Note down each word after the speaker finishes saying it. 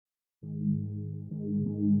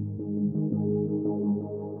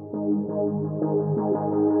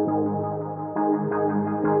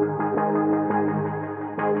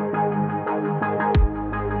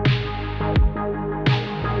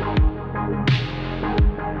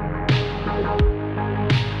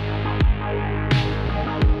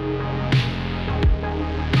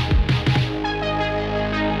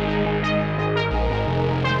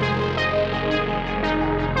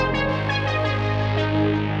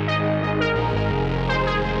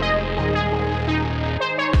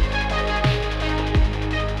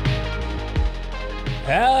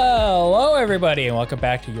Hello, everybody, and welcome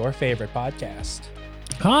back to your favorite podcast.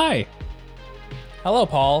 Hi. Hello,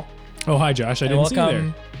 Paul. Oh, hi, Josh. I didn't see you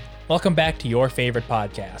there. Welcome back to your favorite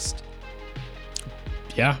podcast.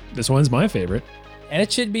 Yeah, this one's my favorite. And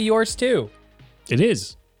it should be yours, too. It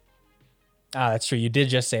is. Ah, that's true. You did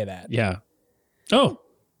just say that. Yeah. Oh,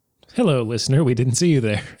 hello, listener. We didn't see you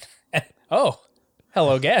there. Oh,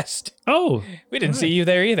 hello, guest. Oh, We didn't see you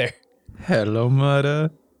there either. Hello,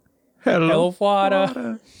 mother. Hello,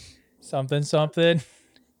 Wada. Something.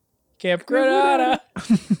 Camp Granada.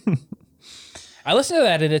 I listened to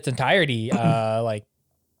that in its entirety like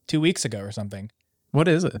 2 weeks ago or something. What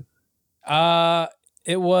is it?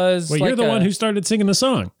 It was well, like you're the one who started singing the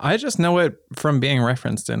song. I just know it from being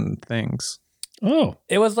referenced in things. Oh,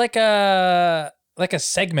 It was like a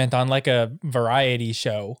segment on like a variety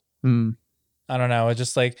show. Hmm. I don't know. It's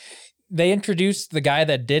just like they introduced the guy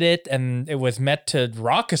that did it, and it was met to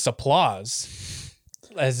raucous applause,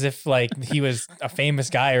 as if like he was a famous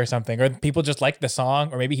guy or something, or people just liked the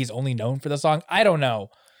song, or maybe he's only known for the song. I don't know.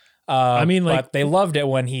 I mean, like- but they loved it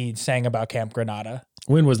when he sang about Camp Granada.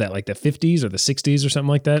 when was that? Like the 50s or the 60s or something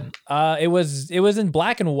like that? It was in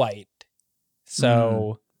black and white,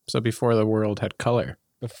 so So before the world had color.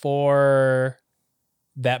 before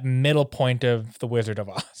that middle point of The Wizard of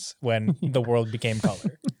Oz, when the world became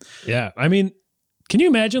color. Yeah. I mean, can you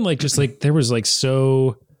imagine like just like there was like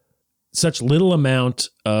such little amount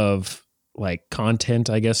of like content,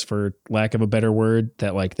 I guess, for lack of a better word,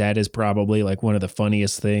 that like that is probably like one of the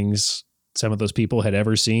funniest things some of those people had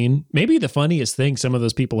ever seen. Maybe the funniest thing some of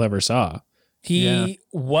those people ever saw. He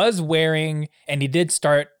was wearing, and he did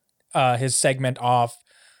start his segment off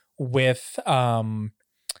with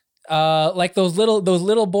like those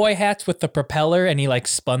little boy hats with the propeller, and he like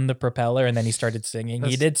spun the propeller and then he started singing.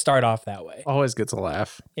 He did start off that way. Always gets a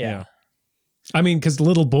laugh. Yeah. I mean, because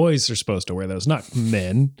little boys are supposed to wear those, not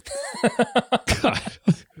men. God.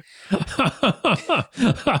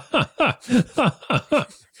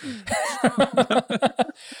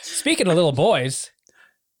 Speaking of little boys,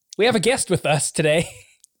 we have a guest with us today.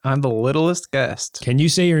 I'm the littlest guest. Can you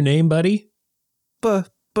say your name, buddy?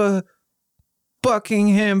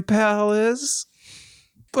 Buckingham Palace.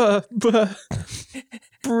 Bree.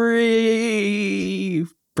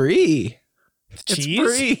 It's Cheese?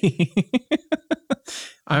 Bree.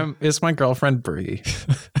 It's my girlfriend Bree.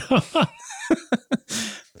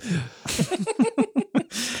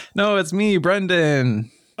 No, it's me,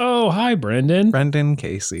 Brendan. Oh, hi, Brendan. Brendan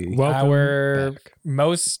Casey. Welcome Our back.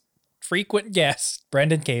 most frequent guest,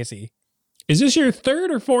 Brendan Casey. Is this your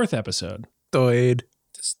third or fourth episode? Doid.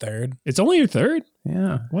 This third. It's only your third?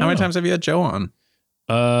 Yeah. Wow. How many times have you had Joe on?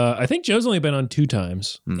 I think Joe's only been on 2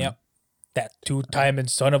 times. Yep. That 2-timing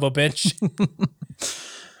son of a bitch.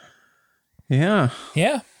 Yeah.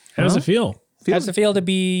 Yeah. How does it feel? How does it feel to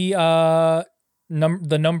be the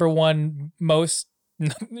number one most?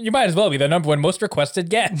 You might as well be the number one most requested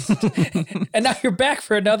guest. And now you're back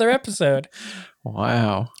for another episode.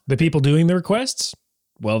 Wow. The people doing the requests?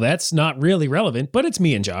 Well, that's not really relevant, but it's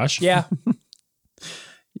me and Josh. Yeah.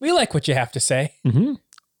 We like what you have to say. Mm-hmm.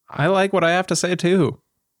 I like what I have to say too.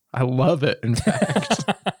 I love it, in fact.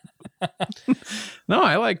 No,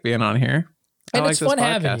 I like being on here. And I like it's this fun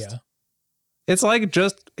having you. It's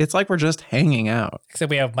like we're just hanging out. Except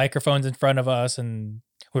we have microphones in front of us and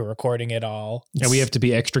we're recording it all. And we have to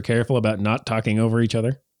be extra careful about not talking over each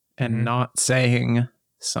other. And Mhm. not saying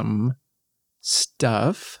some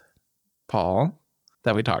stuff, Paul,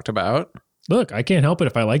 that we talked about. Look, I can't help it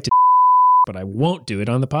if I like to, but I won't do it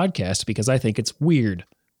on the podcast because I think it's weird.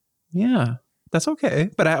 Yeah, that's okay.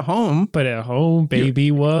 But at home, But at home,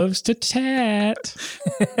 baby loves to tat.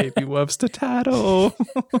 baby loves to tattle.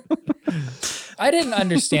 I didn't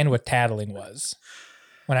understand what tattling was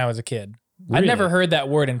when I was a kid. I'd Really? never heard that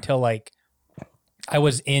word until like I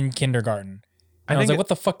was in kindergarten. And I was think like, what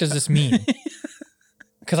the fuck does this mean?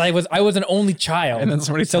 Because I was an only child. And then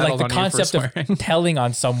somebody so like tattled the on you for concept of swearing. telling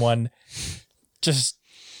on someone just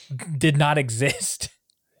did not exist.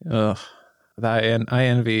 Ugh, I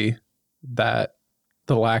envy that,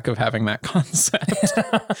 the lack of having that concept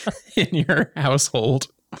in your household.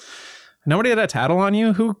 Nobody had a tattle on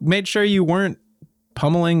you? Who made sure you weren't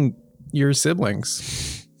pummeling your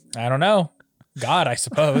siblings? I don't know. God, I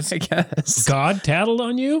suppose. I guess. God tattled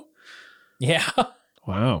on you? Yeah.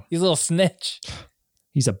 Wow. He's a little snitch.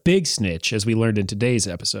 He's a big snitch, as we learned in today's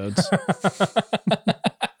episodes.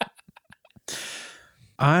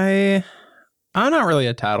 I'm not really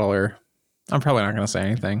a tattler. I'm probably not going to say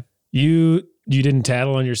anything. You didn't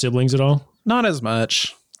tattle on your siblings at all? Not as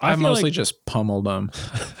much. I I feel mostly like- just pummeled them.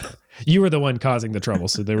 You were the one causing the trouble,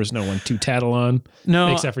 so there was no one to tattle on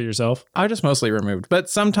No, except for yourself. I just mostly removed. But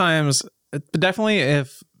sometimes, definitely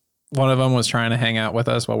if one of them was trying to hang out with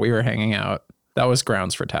us while we were hanging out, that was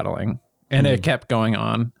grounds for tattling. And it kept going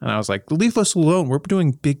on. And I was like, leave us alone. We're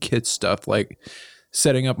doing big kid stuff like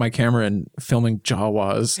setting up my camera and filming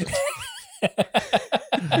Jawas.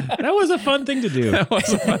 That was a fun thing to do. That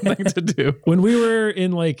was a fun thing to do. When we were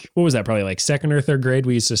in like, what was that? Probably like second or third grade,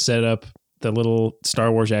 we used to set up the little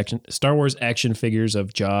Star Wars action figures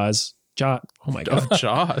of Jaws. Oh my God.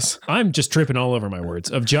 Jaws. I'm just tripping all over my words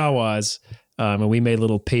of Jawas. And we made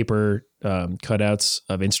little paper cutouts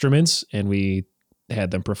of instruments and we had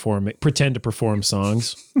them pretend to perform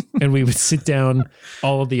songs. And we would sit down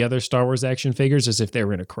all of the other Star Wars action figures as if they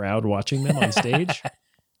were in a crowd watching them on stage.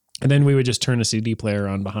 And then we would just turn a CD player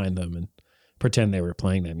on behind them and pretend they were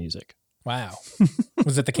playing that music. Wow.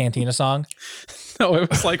 Was it the Cantina song? No, it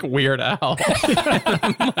was like Weird Al.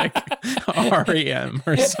 Like REM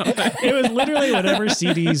or something. It was literally whatever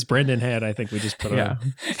CDs Brendan had, I think we just put Yeah.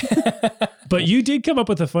 on. But you did come up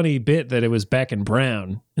with a funny bit that it was back in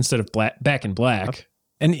brown instead of back in black.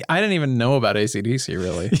 And I didn't even know about AC/DC,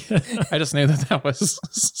 really. I just knew that was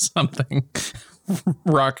something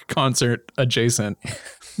rock concert adjacent.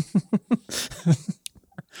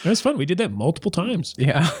 It was fun. We did that multiple times.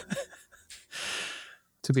 Yeah.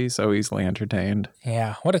 To be so easily entertained.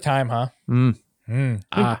 Yeah. What a time, huh?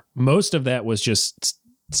 Most of that was just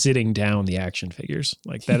sitting down the action figures.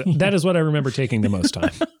 Like that. That is what I remember taking the most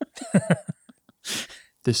time.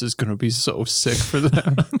 This is going to be so sick for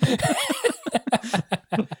them.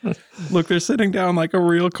 Look, they're sitting down like a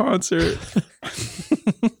real concert.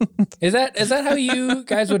 Is that how you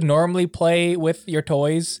guys would normally play with your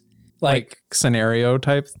toys? Like scenario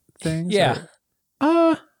type things? yeah. Or,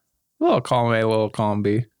 a little column A, a little column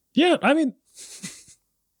B. Yeah, I mean,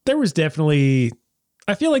 there was definitely.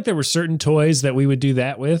 I feel like there were certain toys that we would do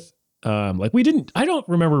that with. Like we didn't. I don't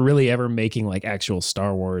remember really ever making like actual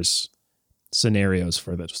Star Wars scenarios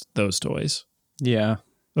for those toys. Yeah.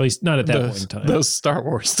 At least not at that point in time. Those Star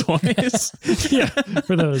Wars toys. Yeah,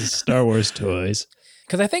 for those Star Wars toys.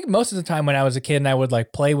 Because I think most of the time when I was a kid and I would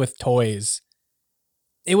like play with toys,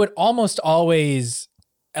 it would almost always,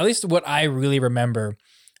 at least what I really remember,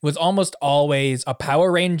 was almost always a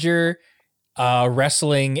Power Ranger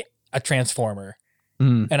wrestling a Transformer.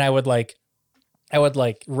 And I would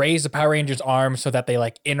raise the Power Ranger's arm so that they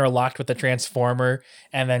like interlocked with the Transformer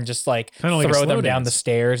and then just like Kinda like a throw slow them down dance. the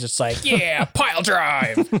stairs. It's like, yeah, pile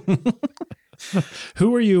drive. Who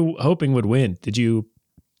were you hoping would win? Did you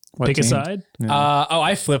What pick a team? side?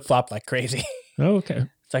 I flip-flopped like crazy. Oh, okay.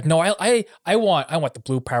 It's like, no, I want the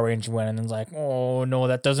blue Power Ranger win, and then it's like, oh no,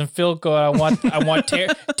 that doesn't feel good. I want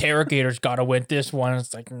Terragator's got to win this one.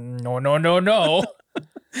 It's like, no.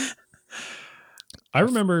 I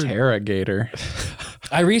remember. Terragator.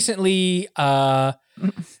 I recently,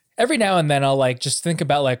 every now and then, I'll like just think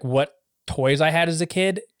about like what toys I had as a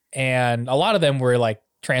kid, and a lot of them were like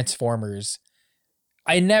Transformers.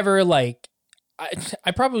 I never like. I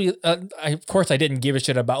probably, of course, I didn't give a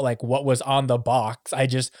shit about like what was on the box. I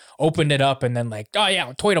just opened it up and then like, oh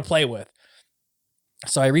yeah, toy to play with.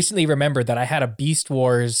 So I recently remembered that I had a Beast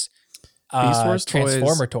Wars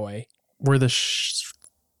Transformer toy. Were the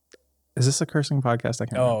is this a cursing podcast? I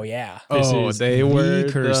can't remember. Oh yeah. This Oh, is they the were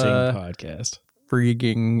cursing the- podcast.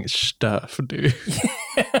 Freaking stuff, dude.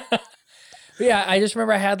 Yeah, I just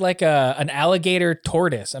remember I had like an alligator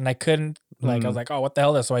tortoise, and I couldn't like. I was like, "Oh, what the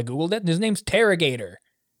hell is this?" So I googled it. And his name's Terragator.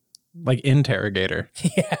 Like interrogator.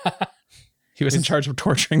 Yeah, He was in charge of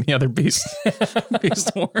torturing the other beast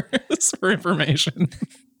wars for information.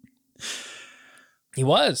 he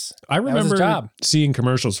was. I was his remember job. seeing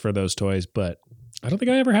commercials for those toys, but I don't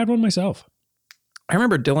think I ever had one myself. I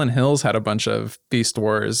remember Dylan Hills had a bunch of Beast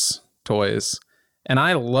Wars toys, and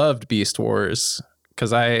I loved Beast Wars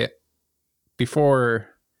because before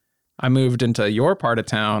I moved into your part of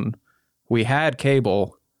town, we had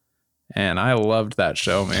cable, and I loved that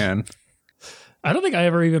show, man. I don't think I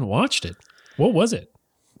ever even watched it. What was it?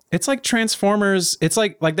 It's like Transformers. It's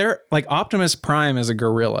like they're like Optimus Prime is a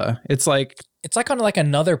gorilla. It's like on like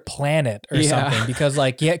another planet or Yeah. something because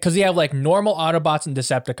like because you have like normal Autobots and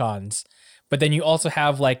Decepticons, but then you also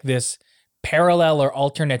have like this parallel or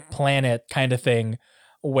alternate planet kind of thing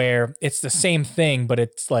where it's the same thing, but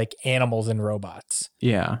it's like animals and robots.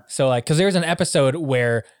 Yeah. So like, cause there's an episode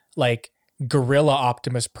where like Gorilla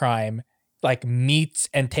Optimus Prime like meets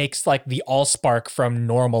and takes like the Allspark from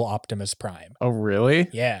normal Optimus Prime. Oh, really?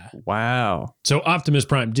 Yeah. Wow. So Optimus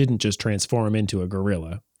Prime didn't just transform into a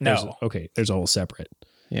gorilla. No. There's a whole separate.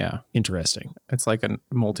 Yeah. Interesting. It's like a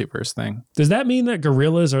multiverse thing. Does that mean that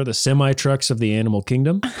gorillas are the semi-trucks of the animal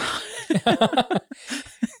kingdom?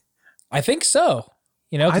 I think so.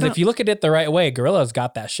 You know, because if you look at it the right way, Gorilla's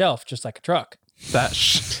got that shelf just like a truck. That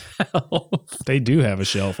shelf. They do have a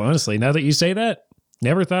shelf, honestly. Now that you say that,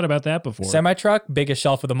 never thought about that before. Semi-truck, biggest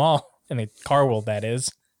shelf of them all. In the car world, that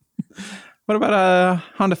is. What about a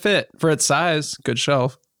Honda Fit? For its size, good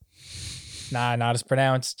shelf. Nah, not as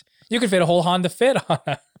pronounced. You could fit a whole Honda Fit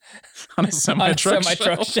on On a semi-truck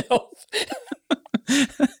shelf.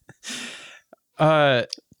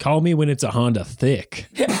 Call me when it's a Honda thick.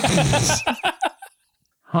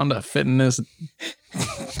 Honda Fitness.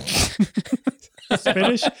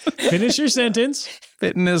 Finish your sentence.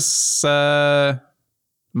 Fitness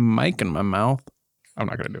mic in my mouth. I'm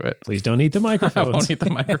not going to do it. Please don't eat the I microphones. won't eat the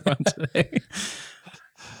microphone today.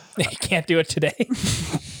 You can't do it today.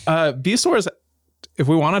 Beast Wars, if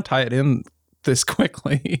we want to tie it in this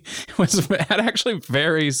quickly, had actually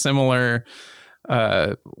very similar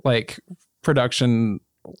like production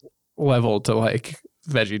level to like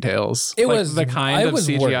VeggieTales. It Like, was the kind of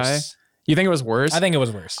CGI. Worse. You think it was worse? I think it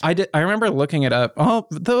was worse. I remember looking it up. Oh,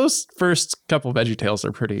 those first couple VeggieTales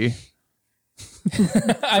are pretty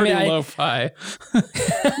lo-fi.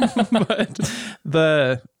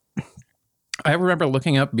 But I remember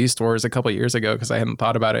looking up Beast Wars a couple years ago because I hadn't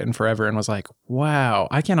thought about it in forever and was like, wow,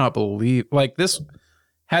 I cannot believe like this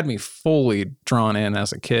had me fully drawn in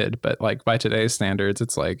as a kid, but like by today's standards,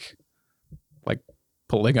 it's like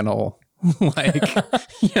polygonal, like,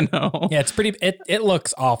 you know. Yeah, it's pretty. It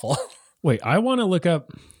looks awful. Wait, I want to look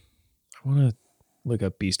up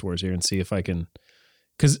Beast Wars here and see if I can,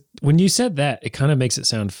 because when you said that, it kind of makes it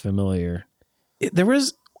sound familiar. There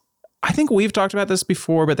was, I think we've talked about this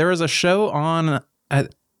before, but there was a show on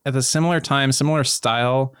at a similar time, similar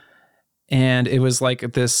style, and it was like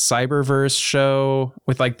this Cyberverse show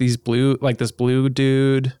with like this blue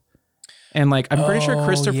dude, and like I'm pretty sure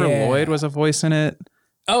Christopher Lloyd was a voice in it.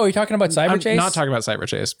 Oh, are you talking about Cyber Chase? I'm not talking about Cyber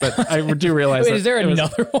Chase, but I do realize. Wait, is there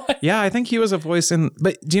another one? Yeah, I think he was a voice in.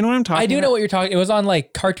 But do you know what I'm talking about? I do know what you're talking. It was on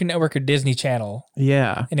like Cartoon Network or Disney Channel.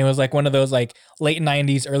 Yeah, and it was like one of those like late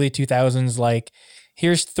 90s, early 2000s. Like,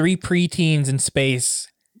 here's 3 preteens in space,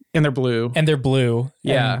 and they're blue.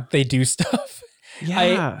 Yeah, and they do stuff.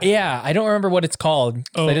 Yeah, I don't remember what it's called.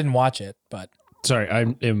 I didn't watch it, but sorry, I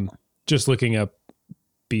am just looking up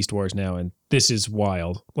Beast Wars now, and this is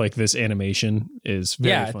wild. Like, this animation is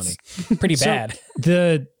very funny. It's pretty bad.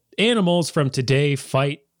 The animals from today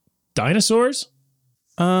fight dinosaurs?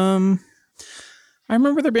 I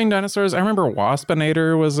remember there being dinosaurs. I remember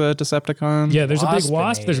Waspinator was a Decepticon. Yeah, there's a big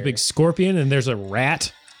wasp, there's a big scorpion, and there's a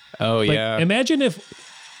rat. Oh, like, yeah. Imagine if,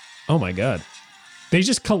 oh my God, they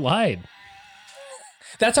just collide.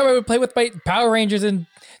 That's how I would play with my Power Rangers and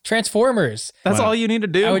Transformers. That's all you need to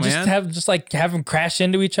do. I would man. just have them crash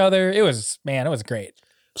into each other. It was great.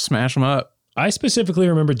 Smash them up. I specifically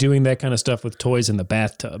remember doing that kind of stuff with toys in the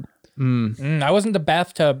bathtub. I wasn't the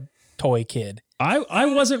bathtub toy kid.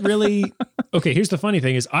 I wasn't really. Okay, here's the funny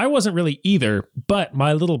thing is I wasn't really either, but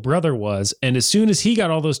my little brother was. And as soon as he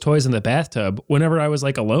got all those toys in the bathtub, whenever I was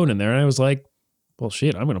like alone in there, I was like, well,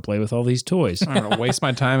 shit, I'm going to play with all these toys. I'm going to waste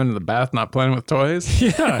my time in the bath not playing with toys.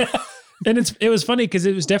 Yeah. And it was funny because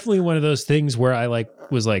it was definitely one of those things where I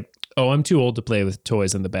was like, oh, I'm too old to play with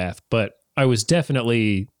toys in the bath. But I was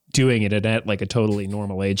definitely doing it at like a totally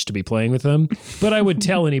normal age to be playing with them. But I would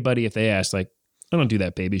tell anybody if they asked, like, I don't do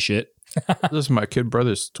that baby shit. This is my kid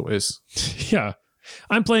brother's toys. Yeah.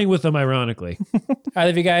 I'm playing with them ironically.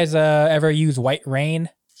 Either of you guys ever use White Rain?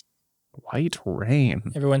 White Rain.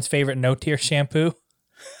 Everyone's favorite no-tear shampoo?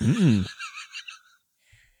 Mm-mm.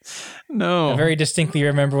 No. I very distinctly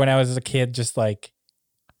remember when I was a kid, just like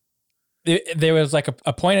there was like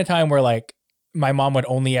a point in time where like my mom would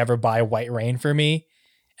only ever buy White Rain for me,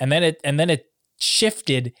 and then it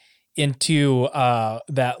shifted into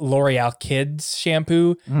that L'Oreal Kids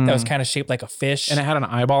shampoo that was kind of shaped like a fish, and it had an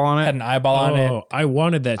eyeball on it. Had an eyeball on it. I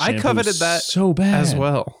wanted that shampoo. I coveted that so bad as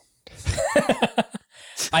well.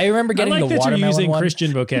 I remember getting the watermelon you're using one.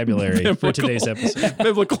 Christian vocabulary for today's episode.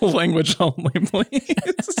 Biblical language only,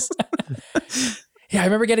 please. Yeah, I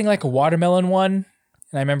remember getting like a watermelon one,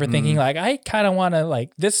 and I remember thinking like, I kind of want to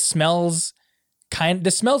like this smells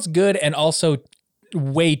good and also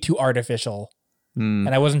way too artificial. Mm,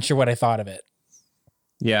 and I wasn't sure what I thought of it.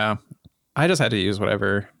 yeah. I just had to use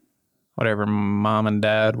whatever mom and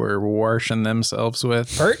dad were washing themselves with.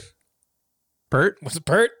 Pert? Was it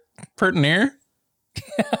Pert? Pert near?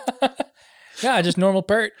 Yeah, just normal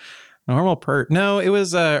Pert. Normal Pert. No, it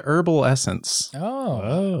was herbal essence.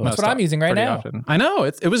 Oh, that's Most what I'm using right pretty now. often. I know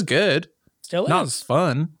it was good. Still Not is.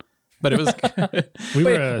 fun, but it was good.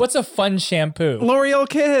 Wait, what's a fun shampoo? L'Oreal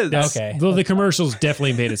Kids. Okay. Though the commercials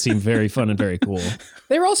definitely made it seem very fun and very cool.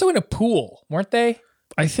 They were also in a pool, weren't they?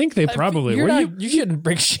 I think they probably You're were. not- you shouldn't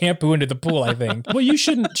bring shampoo into the pool, I think. Well, you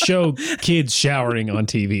shouldn't show kids showering on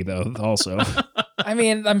TV, though, also. I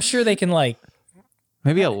mean, I'm sure they can like,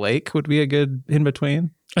 Maybe a lake would be a good in between.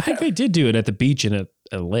 I think they did do it at the beach and at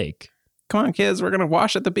a lake. Come on, kids, we're gonna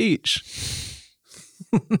wash at the beach.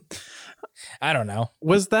 I don't know.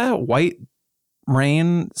 Was that white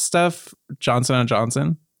rain stuff Johnson &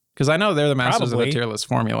 Johnson? Because I know they're the masters Probably. of the tearless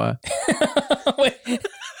formula. Wait,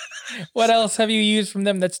 what else have you used from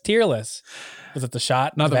them that's tearless? Was it the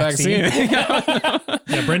shot? Not the vaccine.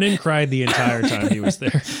 Yeah, Brendan cried the entire time he was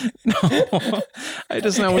there. No, I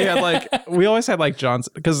just know we always had like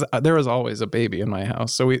Johnson, because there was always a baby in my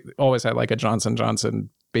house. So we always had like a Johnson & Johnson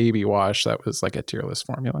baby wash that was like a tearless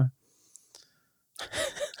formula.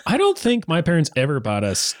 I don't think my parents ever bought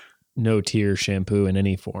us no tear shampoo in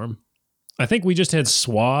any form. I think we just had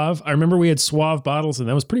Suave. I remember we had Suave bottles and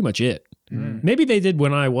that was pretty much it. Maybe they did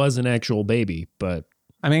when I was an actual baby, but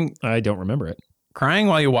I mean, I don't remember it. crying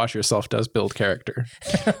while you wash yourself does build character.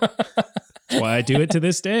 That's why I do it to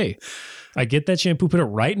this day. I get that shampoo, put it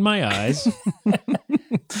right in my eyes, and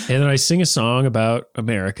then I sing a song about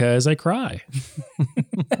America as I cry.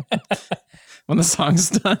 When the song's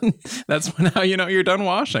done, that's how you know you're done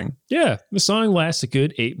washing. Yeah, the song lasts a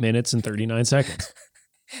good 8 minutes and 39 seconds.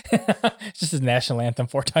 It's just his national anthem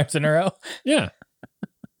 4 times in a row. Yeah.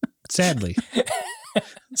 Sadly.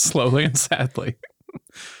 Slowly and sadly.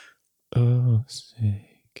 Oh,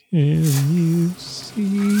 say, can you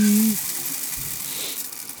see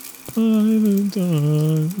by the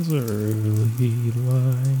dawn's early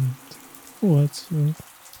light what's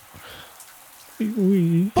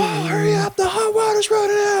we Hurry up, the hot water's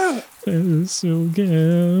running out. is so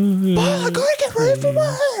good. I gotta get ready for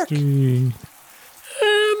work. And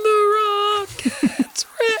the rockets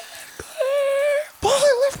red glare. Paul, I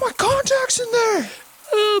left my contacts in there.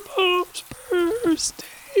 The bombs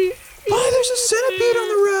bursting. Paul, there's a centipede on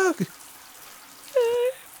the rug.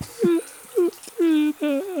 Through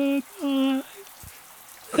the night,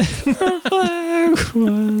 the flag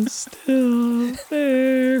was still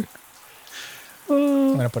there.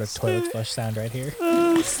 I'm gonna put a toilet flush sound right here.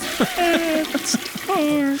 Star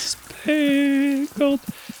spangled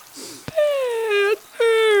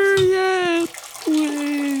banner yet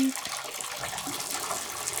wave.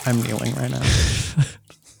 I'm kneeling right now.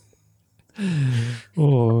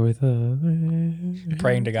 O'er the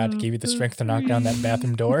Praying to God to give you the strength to knock down that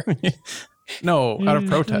bathroom door. No, out of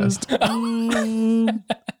protest. I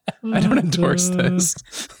don't endorse this.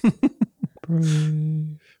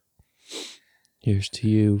 Brave. Here's to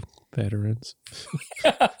you, veterans.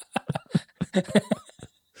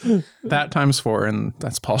 That times 4, and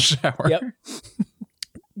that's Paul's shower. Yep.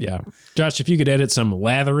 Yeah. Josh, if you could edit some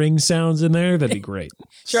lathering sounds in there, that'd be great.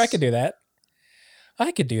 Sure, I could do that.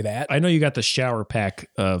 I could do that. I know you got the shower pack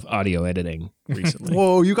of audio editing recently.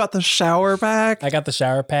 Whoa, you got the shower back? I got the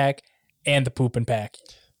shower pack and the pooping pack.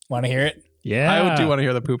 Want to hear it? Yeah. I do want to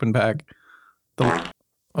hear the pooping pack.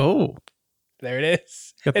 Oh, There it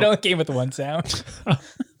is. Got It only came with one sound.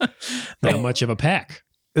 Not much of a pack.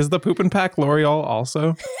 is the pooping pack L'Oreal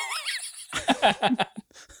also?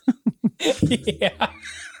 Yeah.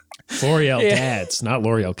 L'Oreal Yeah. dads, not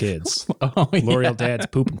L'Oreal kids. Oh, yeah. L'Oreal dad's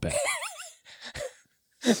pooping pack.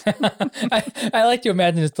 I like to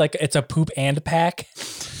imagine it's a poop and pack.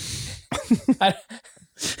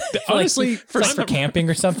 Honestly, it's like for camping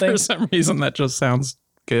or something. For some reason, that just sounds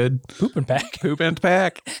good. Poop and pack. Poop and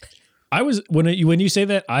pack. I was when you say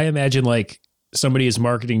that, I imagine like somebody is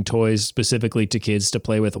marketing toys specifically to kids to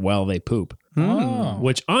play with while they poop. Oh.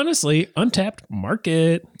 Which honestly, untapped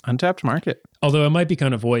market. Untapped market. Although it might be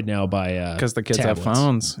kind of void now by Because the kids tablets. have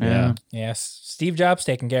phones. Yeah. Yes. Steve Jobs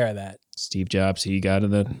taking care of that. Steve Jobs, he got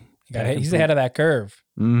in the He's ahead of that curve.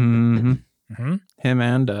 Mm-hmm. Mm-hmm. Him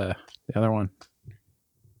and the other one,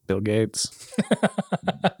 Bill Gates.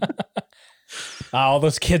 All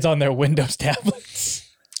those kids on their Windows tablets.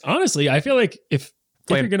 Honestly, I feel like if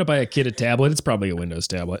Wait. you're gonna buy a kid a tablet, it's probably a Windows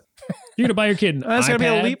tablet. You're gonna buy your kid an That's gonna be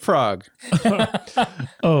a iPad? Leapfrog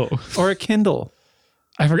Oh, or a Kindle.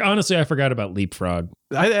 I forgot. Honestly, I forgot about Leapfrog.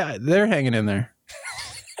 They're hanging in there.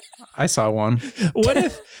 I saw one. What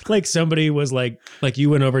if like somebody was like you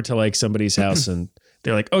went over to like somebody's house and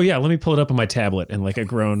they're like, oh yeah, let me pull it up on my tablet, and like a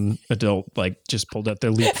grown adult like just pulled up their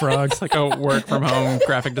Leapfrog. It's like a work from home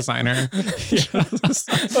graphic designer.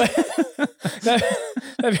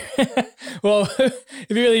 Well, it'd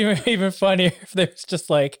be really even funnier if there's just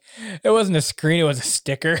like, it wasn't a screen, it was a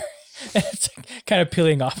sticker. And it's like kind of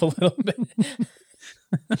peeling off a little bit.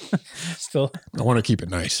 Still. I want to keep it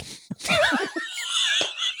nice.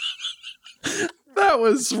 That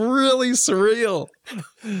was really surreal.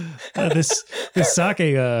 This sake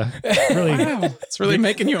really It's really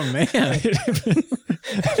making you a man.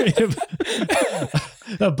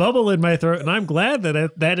 a bubble in my throat, and I'm glad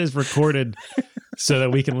that that is recorded so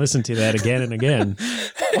that we can listen to that again and again.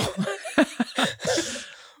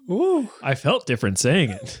 Ooh, I felt different saying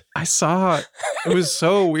it. I saw it was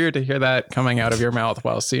so weird to hear that coming out of your mouth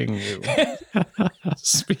while seeing you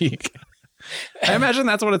speak. I imagine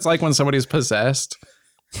that's what it's like when somebody's possessed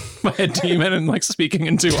by a demon and like speaking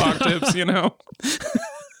in 2 octaves, you know?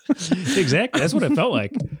 Exactly. That's what it felt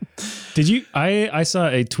like. Did you? I saw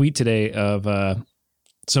a tweet today of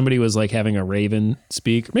somebody was like having a raven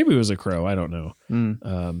speak. Maybe it was a crow. I don't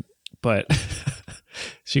know. But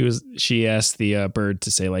she asked the bird to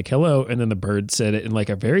say like hello, and then the bird said it in like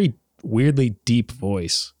a very weirdly deep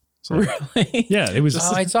voice. So, Really? yeah, it was.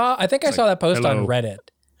 I think I saw that post hello. on Reddit,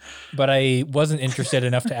 but I wasn't interested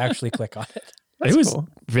enough to actually click on it. It was cool.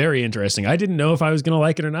 very interesting. I didn't know if I was going to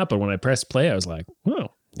like it or not, but when I pressed play, I was like, "Oh,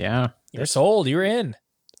 Yeah. You're sold. You're in.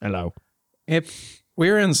 hello." If we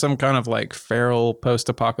were in some kind of like feral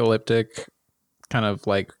post-apocalyptic kind of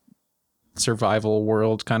like survival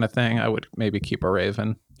world kind of thing, I would maybe keep a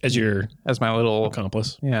raven As your as my little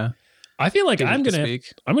accomplice, yeah. I feel like I'm to gonna speak.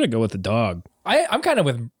 go with the dog. I'm kind of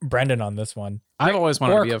with Brendan on this one. I've always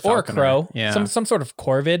wanted to be a Or a falconer. crow. Yeah. Some sort of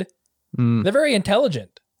corvid. Mm. They're very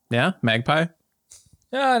intelligent. Yeah. Magpie.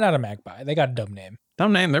 Not a magpie. They got a dumb name.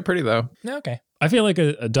 Dumb name. They're pretty though. Okay. I feel like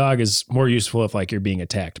a dog is more useful if like you're being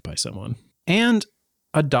attacked by someone. And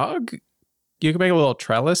a dog, you can make a little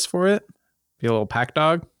trellis for it. Be a little pack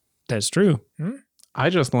dog. That's true. I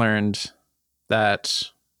just learned that,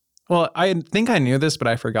 well, I think I knew this, but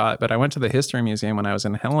I forgot. But I went to the History Museum when I was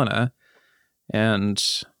in Helena. And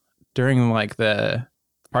during like the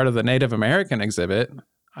part of the Native American exhibit,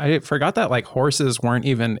 I forgot that like horses weren't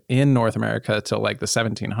even in North America till like the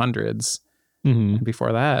 1700s. Mm-hmm.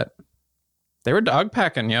 Before that, they were dog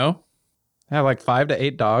packing, yo. They have like 5 to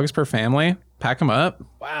 8 dogs per family. Pack them up.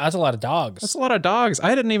 Wow, that's a lot of dogs. That's a lot of dogs.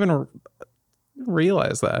 I didn't even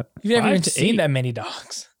realize that. You've never 5 even to seen 8. that many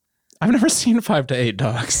dogs. I've never seen 5 to 8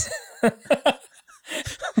 dogs.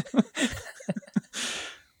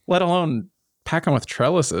 Let alone pack them with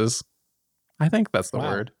trellises. I think that's the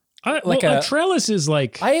Wow. word. Like a a- trellis is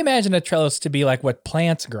like I imagine a trellis to be like what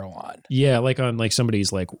plants grow on. yeah, like on like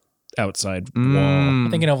somebody's like outside wall. Mm.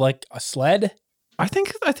 I'm thinking of like a sled. I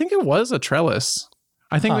think it was a trellis.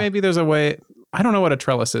 I think Huh. maybe there's a way. I don't know what a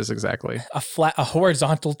trellis is exactly. A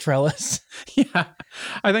horizontal trellis. Yeah.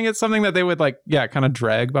 I think it's something that they would like, yeah, kind of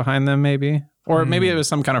drag behind them maybe. Or maybe it was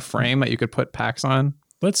some kind of frame that you could put packs on.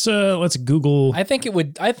 Let's Google I think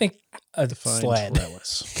a define sled.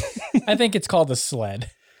 trellis. I think it's called a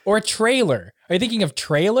sled or a trailer. Are you thinking of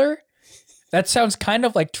trailer? That sounds kind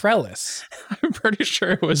of like trellis. I'm pretty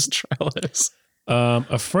sure it was trellis.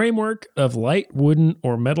 A framework of light wooden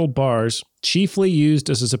or metal bars, chiefly used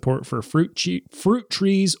as a support for fruit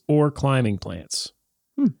trees or climbing plants.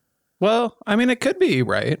 Well, I mean, it could be,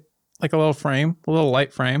 right? Like a little frame, a little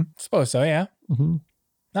light frame. Suppose so, yeah. Mm-hmm.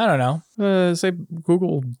 I don't know. Say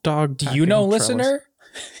Google dog. Do you know, packing trellis. listener?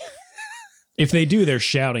 If they do, they're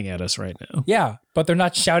shouting at us right now. Yeah, but they're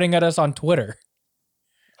not shouting at us on Twitter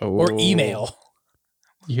or Oh. email.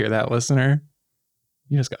 You hear that, listener?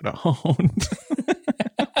 You just got owned.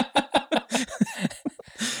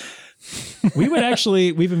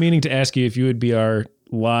 We've been meaning to ask you if you would be our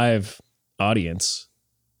live audience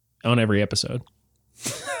on every episode.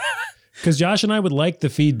 Because Josh and I would like the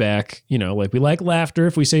feedback, you know, like we like laughter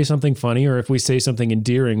if we say something funny, or if we say something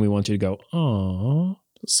endearing, we want you to go, "Aw."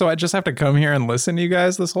 So I just have to come here and listen to you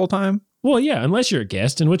guys this whole time? Well, yeah, unless you're a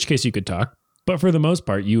guest, in which case you could talk. But for the most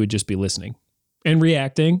part, you would just be listening and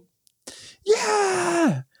reacting.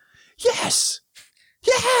 Yeah. Yes.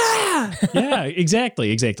 Yeah. Yeah, exactly.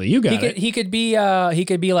 You got it. He could be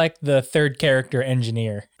like the third character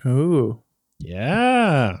engineer. Ooh.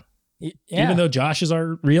 Yeah. Yeah. Even though Josh is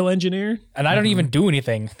our real engineer. And I don't even do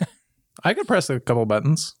anything. I could press a couple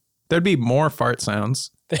buttons. There'd be more fart sounds.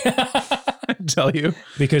 I tell you.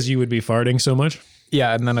 Because you would be farting so much.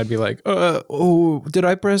 Yeah, and then I'd be like, oh, did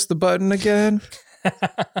I press the button again?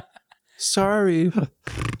 Sorry.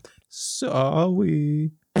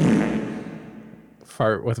 Sorry.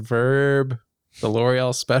 Fart with verb. The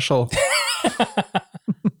L'Oreal special.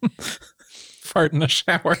 Fart in the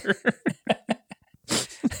shower.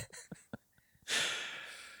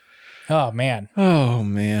 Oh, man. Oh,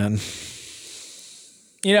 man.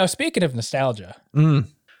 You know, speaking of nostalgia, Mm.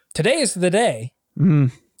 today is the day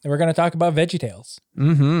Mm. that we're going to talk about VeggieTales.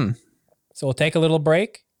 Mm-hmm. So we'll take a little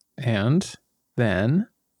break. And then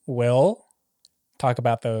We'll talk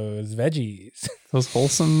about those veggies, those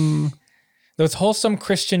wholesome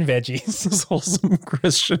Christian veggies. those wholesome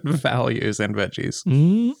Christian values and veggies.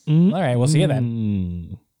 All right, we'll see you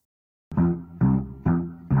then.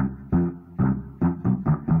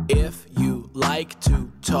 If you like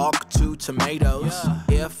to talk to tomatoes,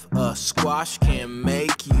 if a squash can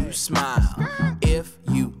make you smile, if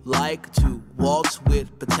you like to waltz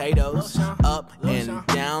with potatoes up and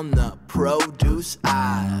down the produce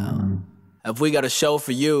aisle, have we got a show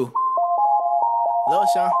for you? Lil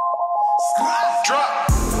Sean. Drop.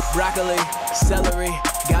 Broccoli, celery,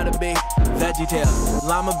 gotta be VeggieTales.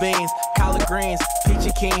 Lima beans, collard greens,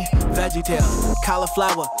 peachy keen, VeggieTales.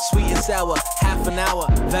 Cauliflower, sweet and sour, half an hour,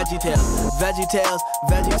 VeggieTales. VeggieTales,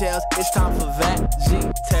 VeggieTales, it's time for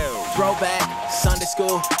VeggieTales. Throwback, Sunday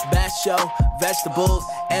school, best show, vegetables.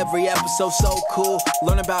 Every episode so cool.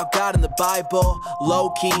 Learn about God in the Bible. Low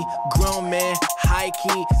key, grown man, high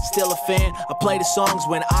key, still a fan. I play the songs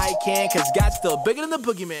when I can, cause God's still bigger than the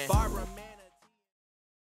boogeyman.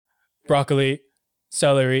 Broccoli,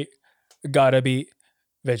 celery, gotta be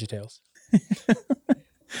VeggieTales.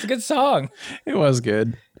 It's a good song. It was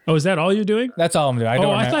good. Oh, is that all you're doing? That's all I'm doing.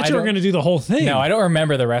 I thought you were going to do the whole thing. No, I don't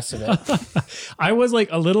remember the rest of it. I was like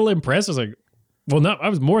a little impressed. I was like, well, no, I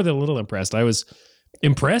was more than a little impressed. I was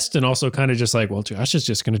impressed and also kind of just like, well, Josh is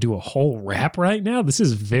just going to do a whole rap right now. This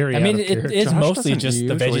is very. I mean, out of character. it is Josh mostly doesn't just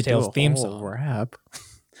the usually do a VeggieTales theme whole song. Rap.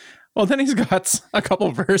 Well, then he's got a couple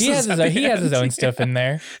verses. He has his own stuff in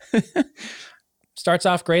there. Starts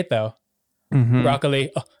off great though. Mm-hmm.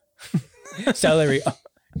 Broccoli, celery,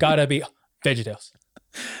 gotta be VeggieTales.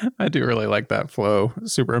 I do really like that flow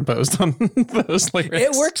superimposed on those lyrics.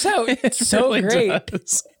 It works out. It's so really great.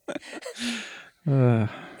 does.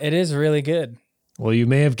 It is really good. Well, you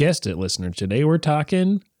may have guessed it, listener. Today we're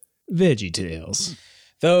talking VeggieTales.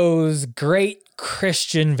 Those great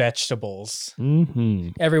Christian vegetables. Mm-hmm.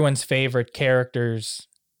 Everyone's favorite characters.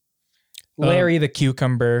 Larry the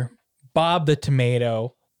cucumber, Bob the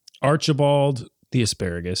tomato, Archibald the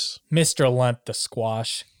asparagus, Mr. Lunt the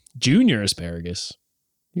squash. Junior asparagus.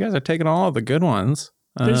 You guys are taking all of the good ones.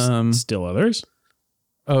 There's still others.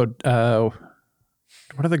 What are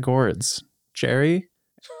the gourds? Jerry?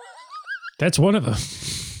 That's one of them.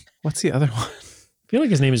 What's the other one? I feel like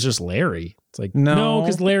his name is just Larry. It's like, No,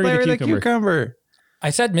 because Larry the cucumber. I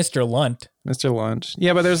said Mr. Lunt. Mr. Lunch.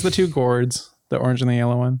 Yeah, but there's the two gourds, the orange and the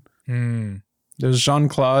yellow one. There's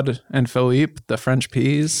Jean-Claude and Philippe, the French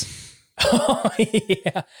peas. Oh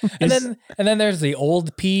yeah. And then there's the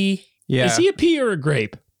old pea. Yeah. Is he a pea or a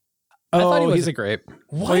grape? thought he was he's a grape.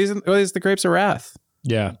 What? Well, he's the grapes of wrath.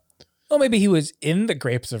 Yeah. Well, maybe he was in the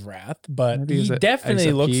Grapes of Wrath, but Maybe he he's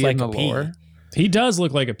definitely looks in like the a pea. lore. He does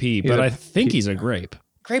look like a pea, He's but a I think pea. he's a grape.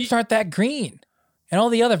 Grapes aren't that green. And all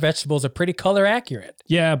the other vegetables are pretty color accurate.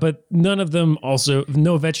 Yeah, but none of them also,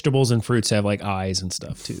 no vegetables and fruits have like eyes and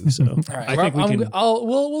stuff too. So All right, I think we can.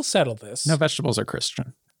 we'll settle this. No, vegetables are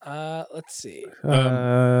Christian. Let's see.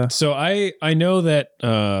 So I know that.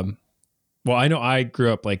 Well, I know I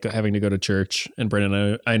grew up like having to go to church, and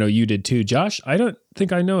Brennan, I know you did too. Josh, I don't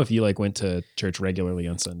think I know if you like went to church regularly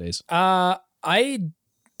on Sundays. I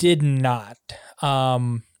did not.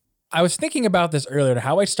 I was thinking about this earlier,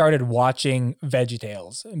 how I started watching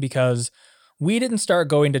VeggieTales, because we didn't start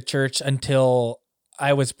going to church until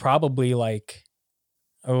I was probably like,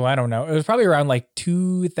 I don't know. It was probably around like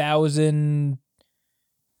 2007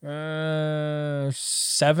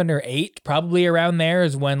 or 8, probably around there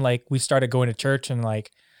is when like we started going to church, and like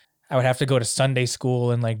I would have to go to Sunday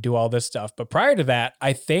school and like do all this stuff. But prior to that,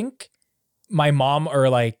 I think my mom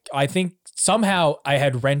I think somehow I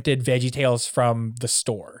had rented VeggieTales from the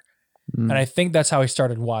store. And I think that's how I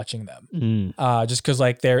started watching them. Just because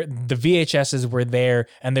like the VHSs were there,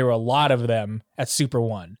 and there were a lot of them at Super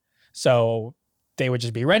One. So they would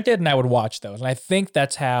just be rented and I would watch those. And I think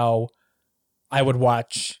that's how I would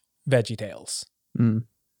watch VeggieTales.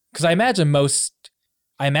 Because I imagine most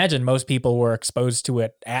people were exposed to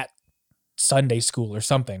it at Sunday school or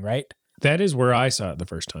something, right? That is where I saw it the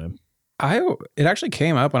first time. It actually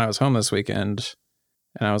came up when I was home this weekend,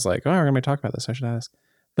 and I was like, oh, we're going to be talking about this. I should ask.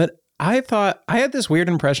 But I thought I had this weird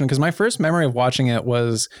impression, because my first memory of watching it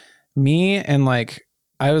was me and like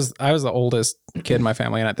I was the oldest kid in my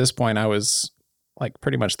family, and at this point I was like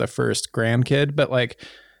pretty much the first grandkid. But like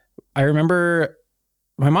I remember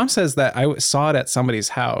my mom says that I saw it at somebody's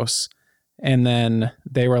house, and then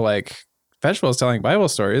they were like, Vegetable's telling Bible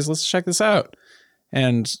stories, let's check this out.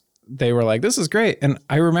 And they were like, this is great. And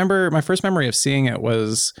I remember my first memory of seeing it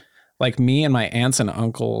was like me and my aunts and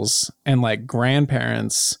uncles and like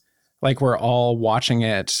grandparents like were all watching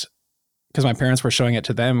it because my parents were showing it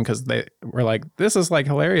to them because they were like, this is like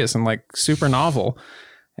hilarious and like super novel.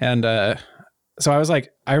 And so I was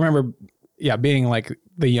like, I remember, being like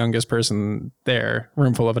the youngest person there,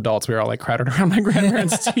 room full of adults. We were all like crowded around my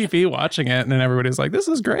grandparents' TV watching it. And then everybody was like, this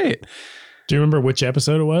is great. Do you remember which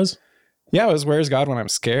episode it was? Yeah, it was Where's God When I'm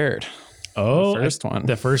Scared? Oh, the first one.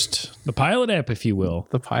 The pilot app, if you will.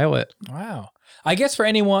 The pilot. Wow. I guess for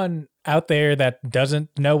anyone out there that doesn't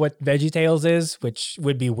know what VeggieTales is, which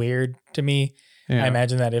would be weird to me, Yeah. I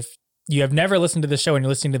imagine that if you have never listened to the show and you're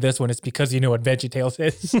listening to this one, it's because you know what VeggieTales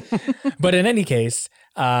is. But in any case,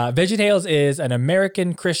 VeggieTales is an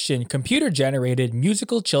American Christian computer-generated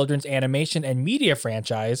musical children's animation and media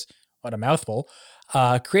franchise, what a mouthful,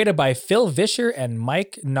 created by Phil Vischer and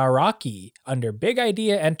Mike Naraki under Big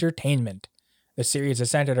Idea Entertainment. The series is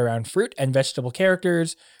centered around fruit and vegetable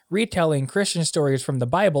characters, retelling Christian stories from the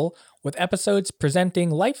Bible, with episodes presenting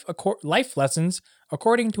life lessons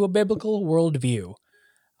according to a biblical worldview.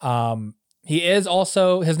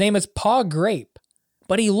 His name is Paw Grape,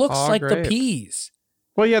 but he looks Paw like Grape. the peas.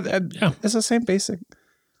 Well, it's the same basic.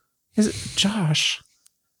 Is it Josh?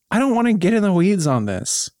 I don't want to get in the weeds on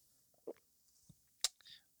this.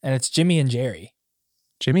 And it's Jimmy and Jerry.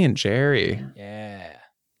 Jimmy and Jerry. Yeah.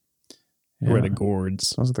 Who are the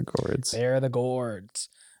gourds? Those are the gourds. They're the gourds.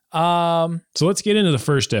 So let's get into the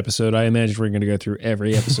first episode. I imagine we're going to go through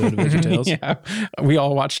every episode of VeggieTales. Yeah, we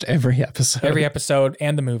all watched every episode. Every episode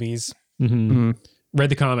and the movies. Mm-hmm. Read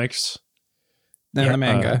the comics. And the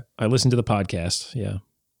manga. I listened to the podcast. Yeah.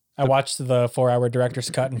 I watched the 4-hour director's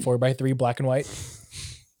cut in 4:3 black and white.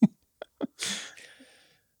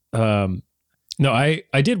 No,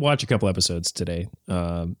 I did watch a couple episodes today.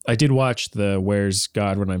 I did watch the Where's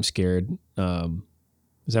God When I'm Scared.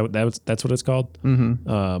 Is that's what it's called?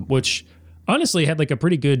 Mm-hmm. Which honestly had like a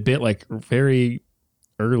pretty good bit, like very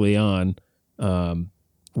early on,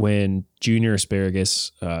 when Junior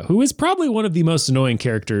Asparagus, who is probably one of the most annoying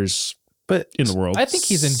characters But in the world. I think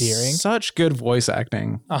he's endearing. Such good voice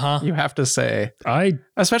acting. Uh-huh. You have to say. I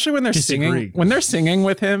Especially when they're disagree. singing. When they're singing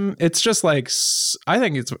with him, it's just like, I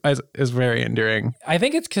think it's very endearing. I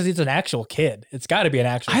think it's because he's an actual kid. It's got to be an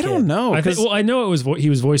actual kid. I don't know. I think, 'cause- well, I know it was he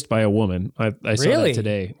was voiced by a woman. I saw Really? that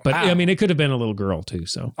today, but Wow. I mean, it could have been a little girl too.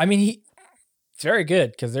 So I mean, it's very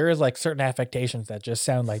good because there is like certain affectations that just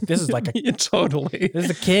sound like this is like a Yeah, totally. this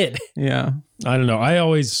is a kid. Yeah. I don't know. I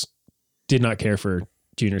always did not care for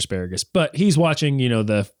Junior Asparagus, but he's watching,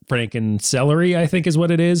 the Franken Celery, I think is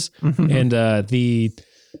what it is. And the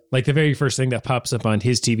very first thing that pops up on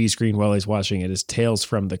his TV screen while he's watching it is Tales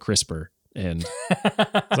from the CRISPR. And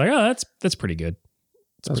it's like, oh, that's pretty good.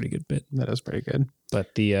 It's a pretty good bit. That is pretty good.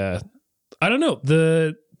 But I don't know,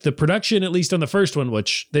 the production, at least on the first one,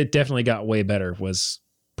 which they definitely got way better, was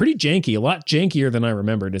pretty janky, a lot jankier than I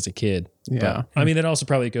remembered as a kid. Yeah. But, I mean, that also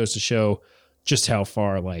probably goes to show just how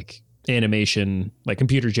far like animation, like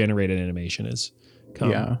computer generated animation has come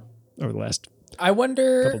Yeah. over the last I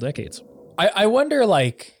wonder. couple decades. I wonder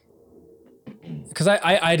like because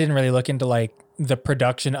I didn't really look into like the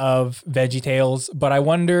production of VeggieTales, but I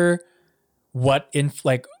wonder what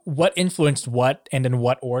influenced what and in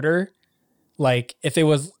what order. Like if it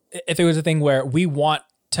was a thing where we want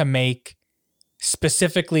to make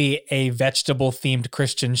specifically a vegetable themed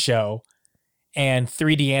Christian show and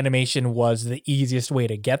 3D animation was the easiest way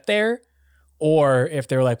to get there, or if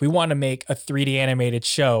they're like, we want to make a 3D animated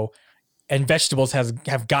show and vegetables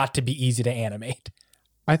have got to be easy to animate.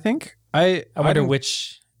 I think I wonder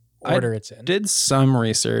which order it's in. did some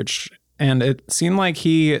research, and it seemed like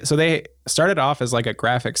they started off as like a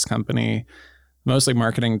graphics company, mostly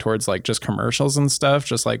marketing towards like just commercials and stuff,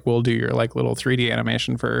 just like we'll do your like little 3D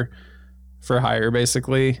animation for hire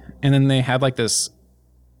basically. And then they had like this,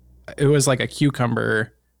 it was like a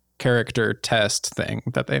cucumber character test thing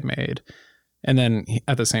that they made. And then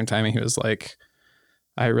at the same time, he was like,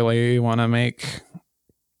 I really want to make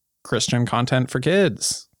Christian content for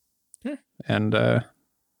kids. And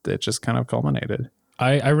it just kind of culminated.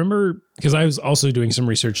 I remember because I was also doing some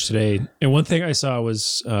research today, and one thing I saw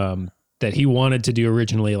was that he wanted to do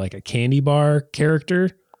originally like a candy bar character,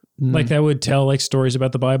 like that would tell like stories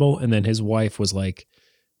about the Bible. And then his wife was like,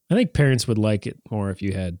 I think parents would like it more if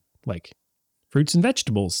you had like fruits and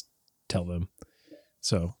vegetables tell them.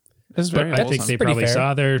 So It's But very I think wholesome. they Pretty probably fair.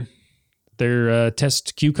 saw their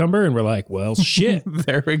test cucumber and were like, well, shit.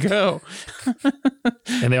 There we go.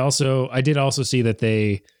 And I did also see that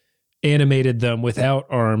they animated them without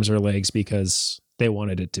arms or legs because they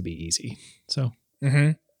wanted it to be easy. So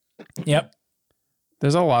Yep.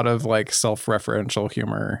 There's a lot of like self-referential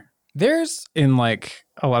humor There's in like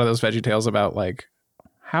a lot of those VeggieTales about like,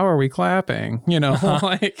 how are we clapping? You know,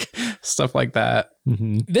 like stuff like that.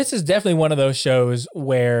 this is definitely one of those shows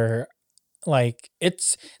where like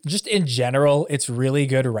it's just in general, it's really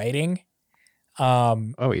good writing.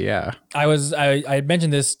 Oh yeah. I had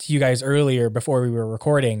mentioned this to you guys earlier before we were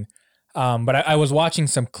recording. But I was watching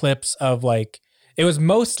some clips of like, it was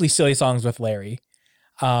mostly Silly Songs with Larry,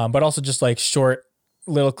 but also just like short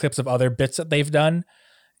little clips of other bits that they've done.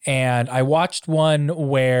 And I watched one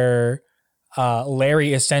where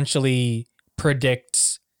Larry essentially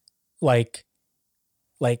predicts like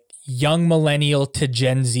young millennial to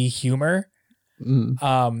Gen Z humor.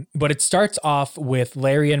 But it starts off with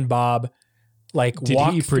Larry and Bob like Did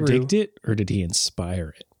walk he predict through. it or did he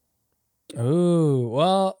inspire it? Oh,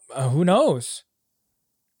 well, who knows?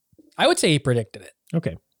 I would say he predicted it.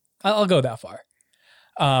 Okay. I'll go that far.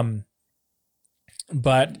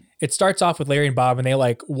 But it starts off with Larry and Bob, and they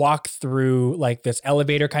like walk through like this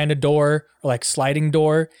elevator kind of door or like sliding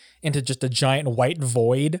door into just a giant white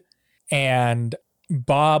void. And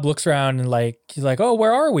Bob looks around and like, he's like, oh,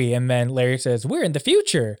 where are we? And then Larry says, we're in the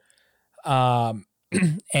future.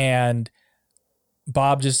 And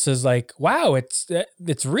Bob just says like, wow,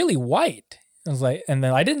 it's really white. I was like, and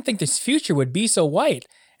then I didn't think this future would be so white.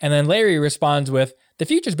 And then Larry responds with, the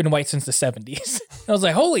future's been white since the 70s. I was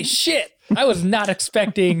like, holy shit. I was not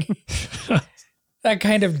expecting that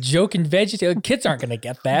kind of joke in VeggieTales. Kids aren't going to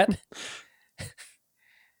get that.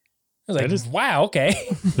 I was like, wow, okay.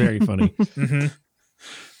 Very funny.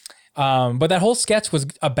 But that whole sketch was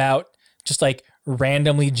about just like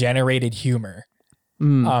randomly generated humor.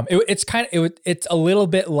 It's a little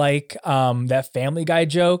bit like that Family Guy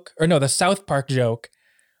joke, or no, the South Park joke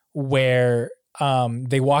where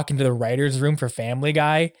they walk into the writer's room for Family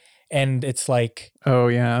Guy, and it's like, Oh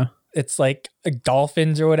yeah. it's like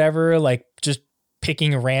dolphins or whatever, like just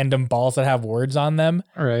picking random balls that have words on them.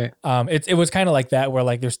 All right. It was kind of like that, where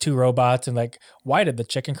like there's two robots and like, why did the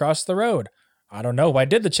chicken cross the road? I don't know. Why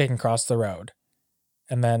did the chicken cross the road?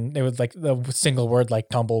 And then it was like the single word, like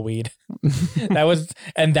tumbleweed. that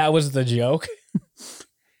was the joke.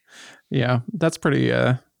 Yeah. That's pretty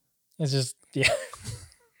It's just, yeah.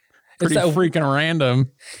 pretty that- freaking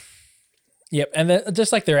random. Yep. And then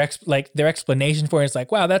just like their explanation for it, it's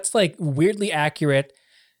like, wow, that's like weirdly accurate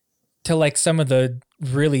to like some of the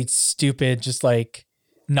really stupid, just like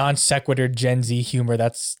non sequitur Gen Z humor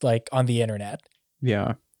that's like on the internet.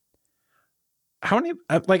 Yeah. How many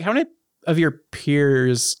of your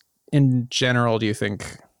peers in general do you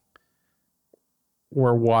think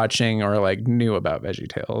were watching or like knew about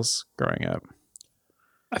VeggieTales growing up?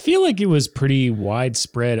 I feel like it was pretty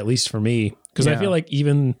widespread, at least for me, because I Yeah. feel like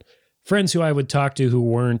even friends who I would talk to who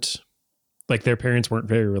weren't, like their parents weren't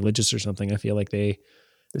very religious or something, I feel like they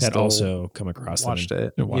had still also come across watched them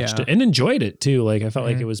it. and watched Yeah. it and enjoyed it too. Like I felt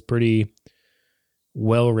like Mhm. it was pretty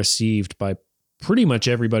well received by pretty much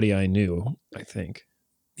everybody I knew, I think.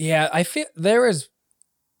 Yeah. I feel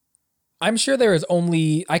I'm sure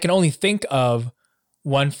I can only think of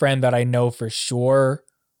one friend that I know for sure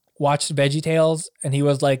watched VeggieTales, and he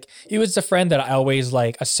was the friend that I always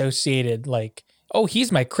like associated like, oh,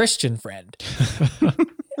 he's my Christian friend.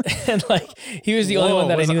 And like he was the only one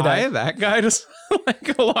that I knew that. that guy just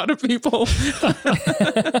like a lot of people.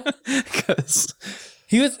 'Cause-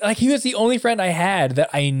 He was the only friend I had that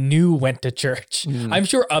I knew went to church. I'm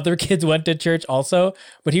sure other kids went to church also,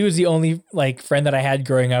 but he was the only like friend that I had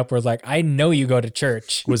growing up where was like, I know you go to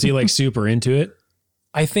church. Was he like super into it?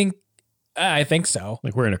 I think so.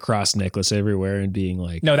 Like wearing a cross necklace everywhere and being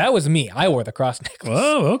like, No, that was me. I wore the cross necklace.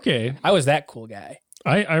 oh, okay. I was that cool guy.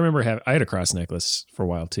 I remember I had a cross necklace for a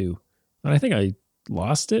while too. And I think I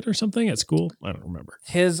lost it or something at school. I don't remember.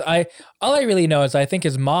 All I really know is I think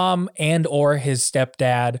his mom and or his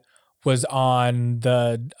stepdad was on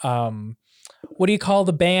the what do you call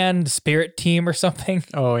the band? The Spirit Team or something?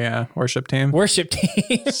 Oh yeah, worship team. Worship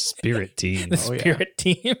team. Spirit team. The Oh, yeah. Spirit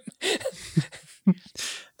Team.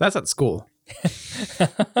 That's at school.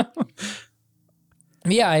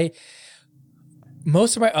 Yeah,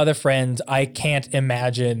 most of my other friends, I can't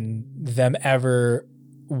imagine them ever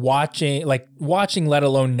watching, let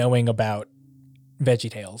alone knowing about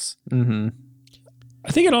VeggieTales. Mm-hmm.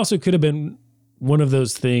 I think it also could have been one of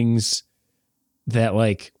those things that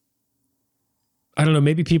like I don't know,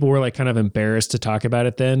 maybe people were like kind of embarrassed to talk about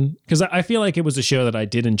it then. Because I feel like it was a show that I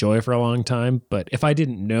did enjoy for a long time. But if I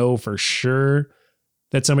didn't know for sure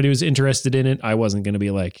that somebody was interested in it, I wasn't going to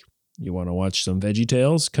be like, you want to watch some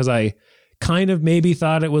VeggieTales? Because I kind of maybe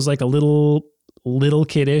thought it was like a little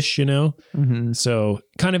kiddish, you know? Mm-hmm. So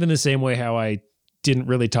kind of in the same way how I didn't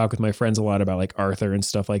really talk with my friends a lot about like Arthur and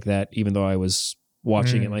stuff like that, even though I was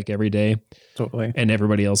watching it like every day. Totally. And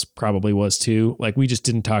everybody else probably was too. Like we just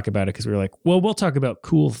didn't talk about it because we were like, well, we'll talk about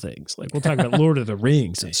cool things. Like we'll talk about Lord of the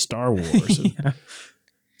Rings and Star Wars and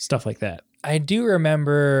stuff like that. I do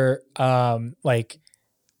remember, like,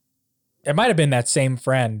 it might have been that same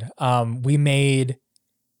friend. We made,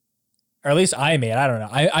 or at least I made, I don't know.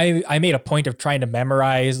 I made a point of trying to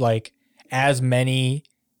memorize like as many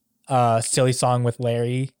Silly Song with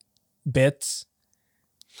Larry bits.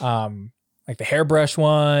 Like the hairbrush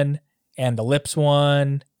one and the lips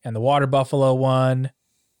one and the water buffalo one.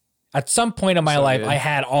 At some point in my life, good. I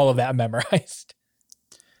had all of that memorized.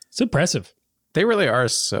 It's impressive. They really are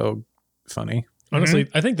so funny. Honestly,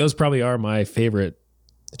 I think those probably are my favorite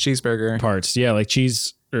The cheeseburger. parts. Yeah, like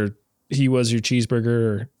cheese, or he was your cheeseburger,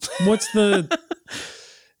 or what's the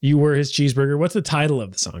you were his cheeseburger? What's the title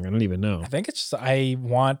of the song? I don't even know. I think it's just, I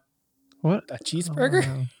want What? a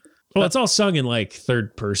cheeseburger. Well, it's all sung in like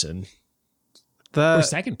third person or The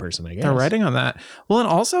second person, I guess. the writing on that. Well, and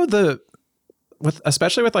also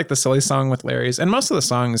especially with like the Silly Song with Larry's, and most of the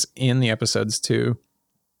songs in the episodes too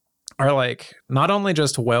are like not only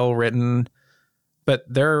just well written, but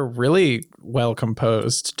they're really well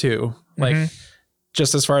composed too. Like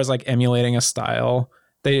just as far as like emulating a style,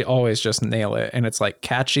 they always just nail it, and it's like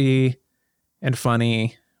catchy and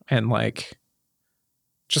funny and like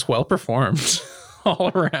just well performed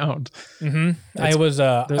all around. I was There's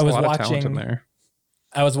a lot of talent in watching there.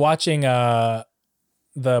 I was watching the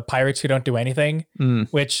Pirates Who Don't Do Anything,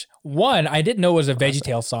 which one I didn't know was a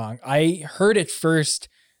VeggieTales song. I heard it first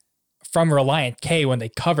from Reliant K when they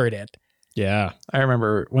covered it. Yeah. I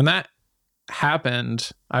remember when that happened,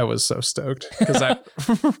 I was so stoked because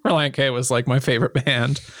Reliant K was like my favorite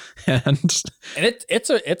band, and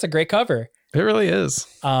It's a great cover. it really is.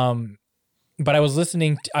 But I was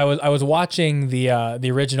listening. I was watching the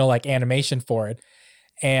original like animation for it,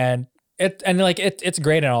 and it's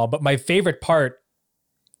great and all. But my favorite part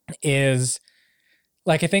is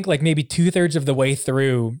like I think like maybe 2/3 of the way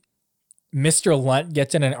through, Mr. Lunt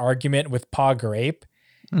gets in an argument with Pa Grape,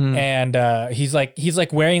 and he's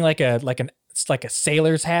like wearing like a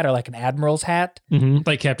sailor's hat or like an admiral's hat.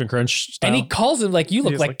 Like Captain Crunch style. And he calls him like, you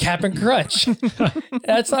look like Captain Crunch.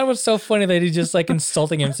 That's not what's so funny that he's just like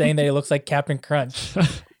insulting him, saying that he looks like Captain Crunch.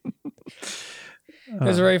 It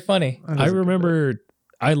was very funny. I remember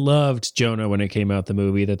I loved Jonah when it came out, the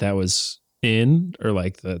movie that was in, or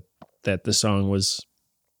like that the song was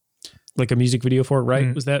like a music video for it,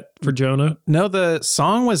 right? Was that for Jonah? No, the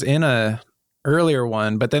song was in a earlier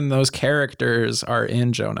one, but then those characters are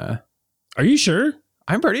in Jonah. Are you sure?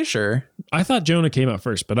 I'm pretty sure. I thought Jonah came out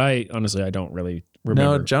first, but I honestly don't really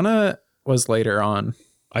remember. No, Jonah was later on.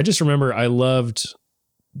 I just remember I loved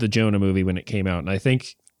the Jonah movie when it came out, and I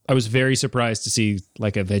think I was very surprised to see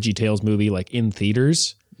like a VeggieTales movie like in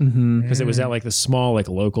theaters, because it was at like the small like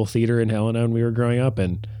local theater in Helena when we were growing up,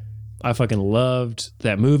 and I fucking loved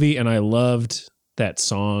that movie and I loved that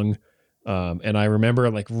song. And I remember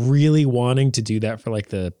like really wanting to do that for like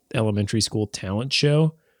the elementary school talent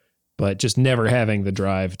show, but just never having the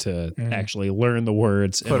drive to actually learn the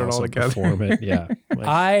words Put and it all also together. perform it. Yeah.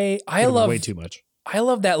 Like, I love way too much. I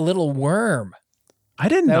love that little worm I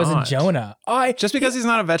did that not. was in Jonah. Just because he's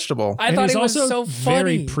not a vegetable. I And thought he's he was also so funny.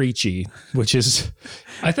 very preachy, which is,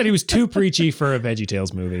 I thought he was too preachy for a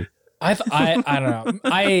VeggieTales movie. I don't know.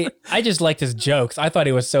 I just liked his jokes. I thought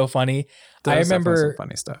he was so funny. There's definitely some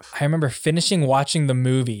funny stuff. I remember finishing watching the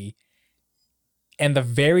movie, and the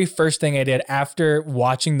very first thing I did after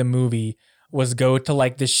watching the movie was go to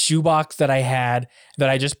like the shoebox that I had that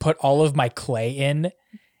I just put all of my clay in.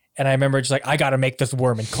 And I remember just like, I got to make this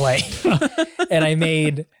worm in clay. And I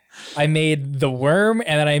made the worm,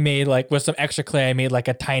 and then I made like with some extra clay, I made like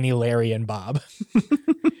a tiny Larry and Bob.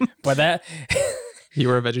 But that You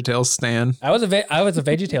were a VeggieTales stan. I was a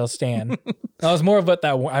VeggieTales stan. I was more of what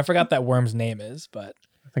I forgot that worm's name is, but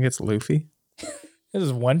I think it's Luffy. this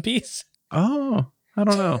is One Piece. Oh, I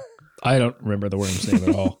don't know. I don't remember the worm's name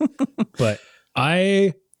at all, but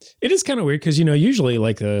it is kind of weird because, you know, usually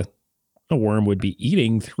like a worm would be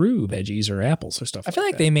eating through veggies or apples or stuff. I feel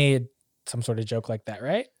like that. they made some sort of joke like that,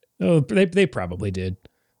 right? Oh, they probably did.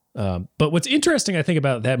 But what's interesting, I think,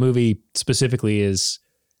 about that movie specifically is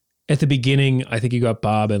at the beginning, I think you got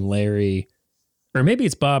Bob and Larry, or maybe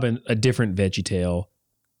it's Bob and a different VeggieTale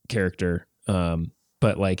character.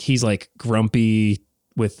 But like he's like grumpy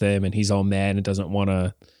with them and he's all mad and doesn't want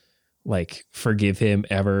to like forgive him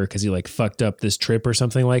ever because he like fucked up this trip or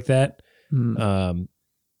something like that.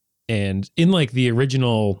 And in like the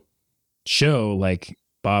original show, like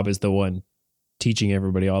Bob is the one teaching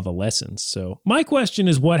everybody all the lessons. So my question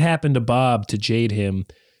is, what happened to Bob to jade him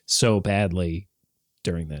so badly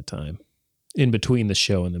during that time in between the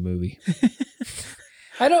show and the movie?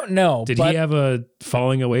 I don't know. Did he have a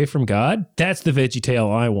falling away from God? That's the Veggie Tale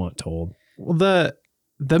I want told. Well,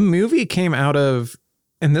 the movie came out of,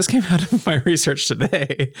 and this came out of my research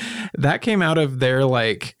today, that came out of their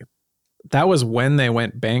like, that was when they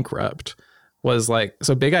went bankrupt, was like,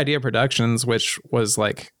 so Big Idea Productions, which was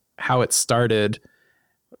like how it started,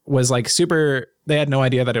 was like super, they had no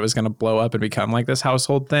idea that it was going to blow up and become like this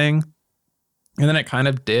household thing. And then it kind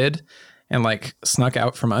of did and like snuck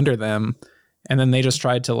out from under them. And then they just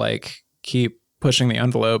tried to like keep pushing the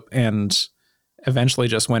envelope and eventually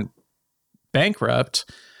just went bankrupt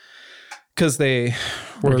because they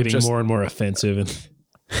were getting just more and more offensive.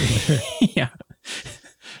 And yeah,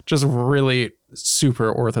 just really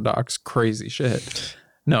super orthodox, crazy shit.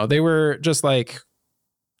 No, they were just like,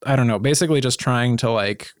 I don't know, basically just trying to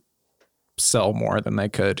like sell more than they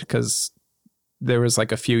could because there was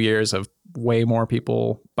like a few years of way more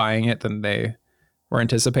people buying it than they were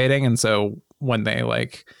anticipating. And so when they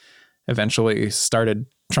like eventually started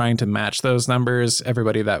trying to match those numbers,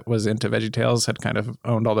 everybody that was into VeggieTales had kind of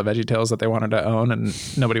owned all the VeggieTales that they wanted to own and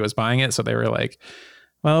nobody was buying it. So they were like,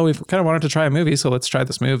 well, we've kind of wanted to try a movie, so let's try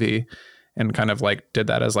this movie, and kind of like did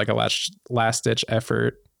that as like a last ditch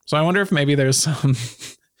effort. So I wonder if maybe there's some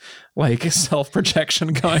like self-projection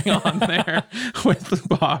going on there with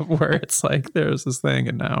Bob, where it's like there's this thing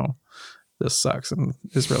and now this sucks and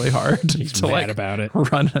is really hard he's to mad like about it.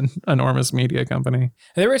 run an enormous media company.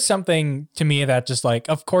 There was something to me that just like,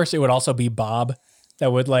 of course, it would also be Bob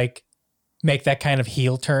that would like make that kind of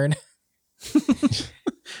heel turn.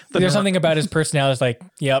 There's something about his personality that's like,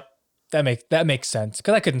 yep, that makes sense.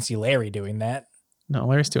 Because I couldn't see Larry doing that. No,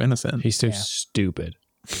 Larry's too innocent. He's too Yeah. stupid.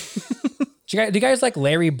 Do you guys like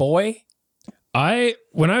Larry Boy?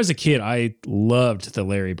 When I was a kid, I loved the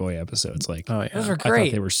Larry Boy episodes. Like, Oh yeah. Those are I thought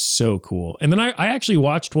great. they were so cool. And then I actually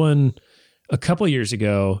watched one a couple years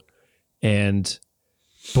ago, and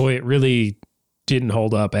boy, it really didn't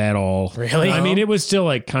hold up at all. Really? I mean, it was still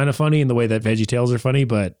like kind of funny in the way that VeggieTales are funny,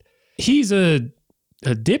 but he's a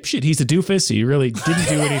dipshit. He's a doofus. He really didn't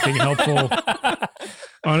do anything helpful.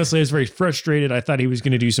 Honestly, I was very frustrated. I thought he was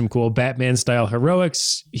going to do some cool Batman style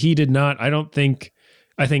heroics. He did not. I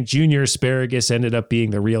think Junior Asparagus ended up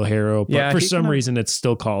being the real hero, but Yeah, for he some kinda- reason it's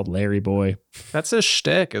still called Larry Boy. That's his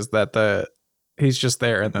shtick, is that he's just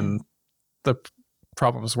there and then the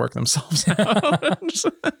problems work themselves out.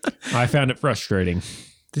 I found it frustrating.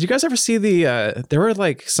 Did you guys ever see there were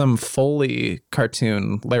like some Foley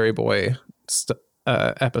cartoon Larry Boy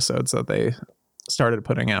episodes that they started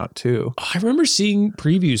putting out too? I remember seeing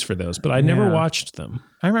previews for those, but I never Yeah. watched them.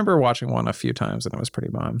 I remember watching one a few times and it was pretty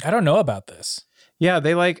bomb. I don't know about this. Yeah,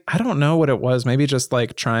 they like, I don't know what it was. Maybe just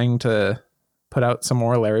like trying to put out some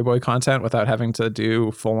more Larry Boy content without having to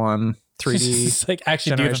do full on 3D. It's like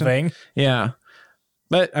actually do the generation. thing. Yeah.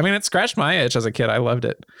 But I mean, it scratched my itch as a kid. I loved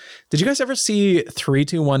it. Did you guys ever see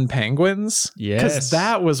 3-2-1 Penguins? Yes. Because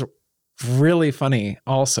that was really funny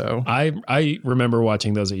also. I remember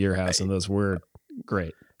watching those at your house, and those were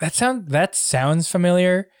great. That sounds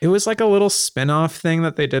familiar. It was like a little spin-off thing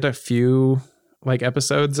that they did a few like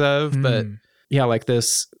episodes of, but yeah, like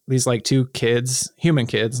these like two kids, human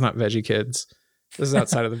kids, not veggie kids. This is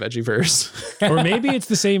outside of the veggie verse. Or maybe it's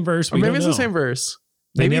the same verse. Or We maybe don't it's know. the same verse.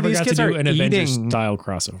 They Maybe never these got to kids do are an Avengers eating. style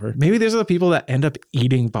crossover. Maybe these are the people that end up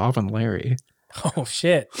eating Bob and Larry. Oh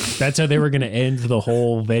shit! That's how they were going to end the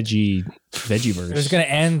whole veggie verse. It was gonna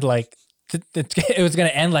end like it was gonna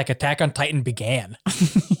end like Attack on Titan began.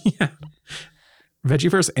 Yeah.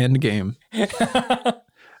 Veggieverse Endgame.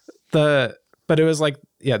 But it was like,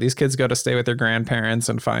 yeah, these kids go to stay with their grandparents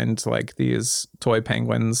and find like these toy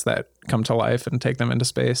penguins that come to life and take them into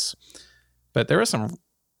space. But there was some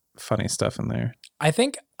funny stuff in there. I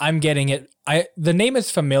think I'm getting it. The name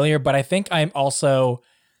is familiar, but I think I'm also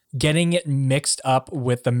getting it mixed up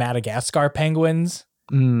with the Madagascar penguins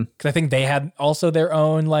because I think they had also their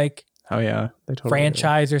own like Oh yeah, they totally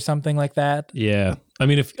franchise or something like that. Yeah. I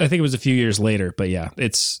mean, I think it was a few years later, but yeah,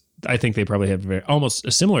 I think they probably have almost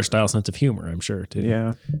a similar style sense of humor, I'm sure, too. did.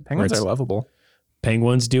 Yeah, penguins it's- are lovable.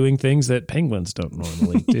 Penguins doing things that penguins don't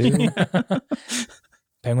normally do.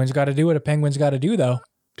 Penguins got to do what a penguin's got to do, though.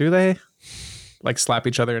 Do they like slap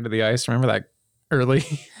each other into the ice? Remember that early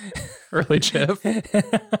chip?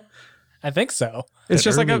 I think so. It's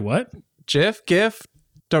just like Early what? GIF.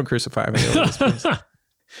 Don't crucify me over this, please.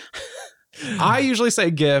 I usually say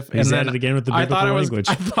GIF, and He's then at it again with the I biblical thought language.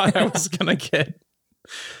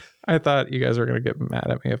 I thought you guys were gonna get mad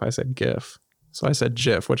at me if I said GIF, so I said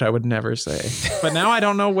GIF, which I would never say. But now I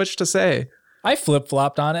don't know which to say. I flip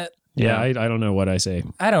flopped on it. Yeah, I don't know what I say.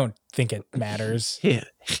 I don't think it matters.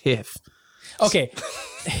 GIF. Okay,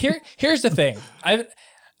 here's the thing.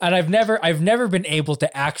 I've never been able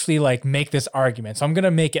to actually like make this argument, so I'm gonna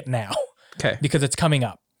make it now. Okay. Because it's coming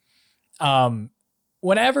up.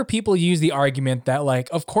 Whenever people use the argument that like,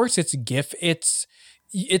 of course it's GIF, it's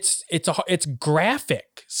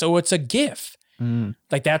graphic, so it's a GIF.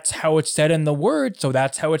 Like that's how it's said in the word, so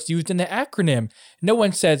that's how it's used in the acronym. No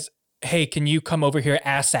one says, "Hey, can you come over here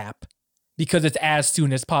ASAP?" Because it's as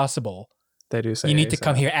soon as possible. They do say You need to ASAP.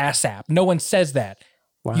 come here ASAP. No one says that.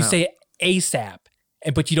 Wow. You say ASAP,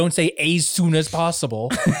 but you don't say as soon as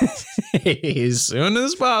possible. as soon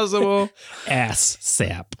as possible. Ass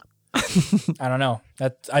sap. I don't know.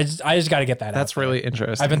 I just got to get that. That's out there. really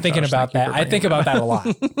interesting. I've been thinking Josh. about Thank you that. for I think bringing about that a lot.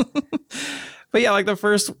 But yeah, like the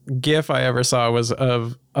first GIF I ever saw was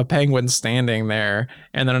of a penguin standing there,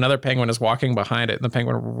 and then another penguin is walking behind it, and the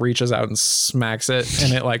penguin reaches out and smacks it,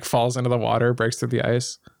 and it like falls into the water, breaks through the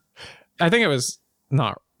ice. I think it was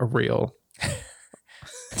not real.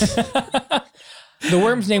 The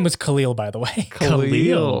worm's name was Khalil, by the way.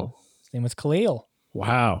 Khalil. His name was Khalil.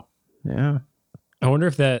 Wow. Yeah. I wonder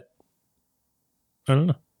if that. I don't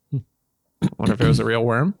know. Wonder if it was a real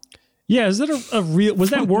worm. Yeah, is that a real?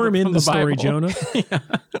 Was that worm in from the the story, Bible. Jonah?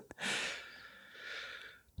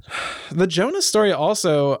 The Jonah story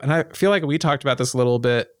also, and I feel like we talked about this a little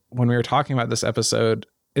bit when we were talking about this episode,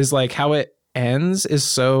 is like how it ends is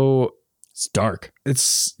so It's dark.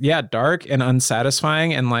 it's dark and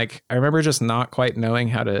unsatisfying, and like I remember just not quite knowing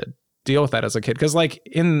how to deal with that as a kid, because like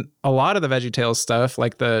in a lot of the VeggieTales stuff,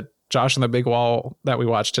 like the Josh and the Big Wall that we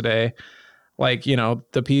watched today, like, you know,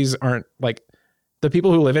 the peas aren't like the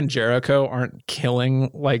people who live in Jericho aren't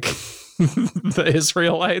killing like the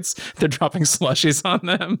Israelites. They're dropping slushies on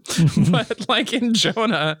them. But like in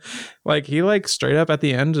Jonah, like he like straight up at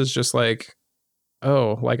the end is just like,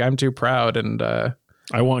 oh, like I'm too proud, and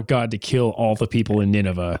I want God to kill all the people in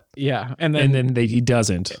Nineveh, yeah, and and then then he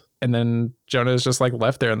doesn't. and then Jonah is just like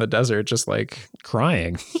left there in the desert, just like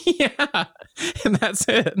Crying. yeah, and that's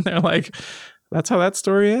it. And they're like, that's how that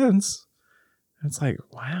story ends. It's like,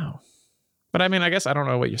 wow. But I mean, I guess I don't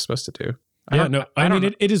know what you're supposed to do. I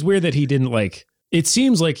mean, it is weird that he didn't like. It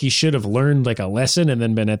seems like he should have learned like a lesson and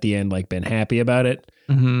then been at the end like been happy about it.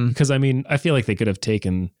 Mm-hmm. Because I mean, I feel like they could have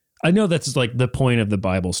taken. I know that's like the point of the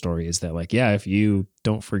Bible story is that like, yeah, if you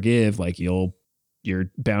don't forgive, like you're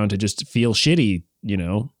bound to just feel shitty, you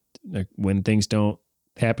know, like when things don't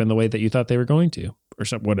happen the way that you thought they were going to, or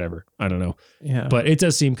something, whatever. I don't know, Yeah, but it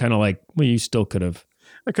does seem kind of like, well, you still could have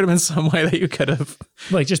there could have been some way that you could have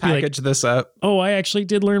like just be like, packaged this up. oh, I actually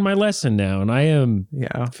did learn my lesson now, and I am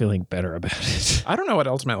Yeah, feeling better about it. I don't know what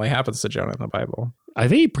ultimately happens to Jonah in the Bible. I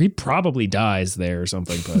think he probably dies there or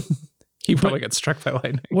something, but. He probably gets struck by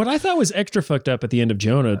lightning. What I thought was extra fucked up at the end of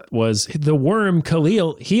Jonah was the worm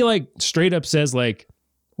Khalil. He like straight up says like,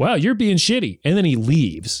 "Wow, you're being shitty," and then he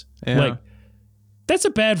leaves. Yeah. Like, that's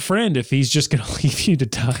a bad friend if he's just gonna leave you to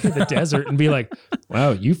die in the desert and be like,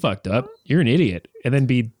 "Wow, you fucked up. You're an idiot," and then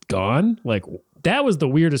be gone. Like that was the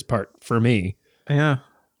weirdest part for me. Yeah.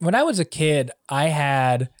 When I was a kid, I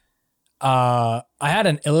had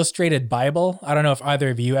an illustrated Bible. I don't know if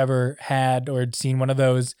either of you ever had or had seen one of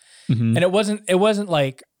those. Mm-hmm. And it wasn't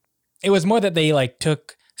like, it was more that they like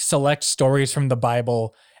took select stories from the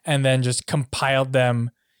Bible and then just compiled them,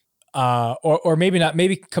 or maybe not,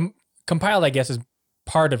 compiled, I guess, is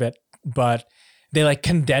part of it, but they like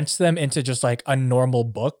condensed them into just like a normal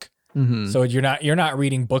book. Mm-hmm. So you're not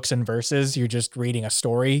reading books and verses, you're just reading a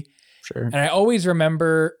story. Sure. And I always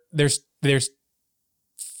remember there's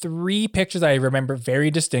 3 pictures I remember very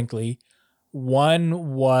distinctly. One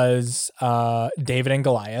was David and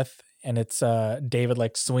Goliath, and it's David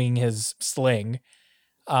like swinging his sling.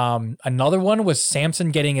 Another one was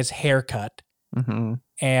Samson getting his hair cut. Mm-hmm.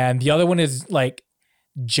 And the other one is like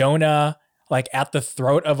Jonah like at the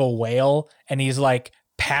throat of a whale, and he's like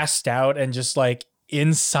passed out and just like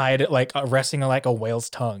inside it, like resting on like a whale's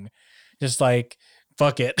tongue. Just like,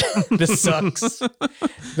 fuck it. This sucks.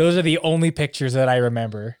 Those are the only pictures that I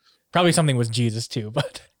remember. Probably something with Jesus too,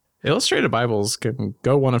 but Illustrated Bibles can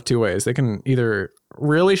go one of two ways. They can either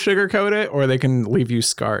really sugarcoat it, or they can leave you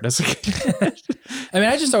scarred as a kid. I mean,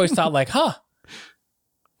 I just always thought like, kind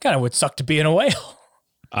of would suck to be in a whale.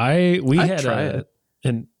 I'd Had try it.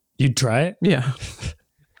 and you'd try it, Yeah.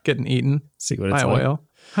 Getting eaten see what by it's a like. whale.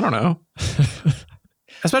 I don't know.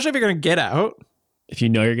 Especially if you're going to get out. If you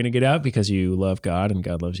know you're going to get out because you love God and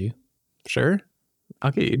God loves you. Sure.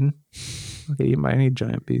 I'll get eaten. I'll get eaten by any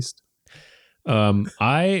giant beast.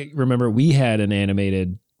 I remember we had an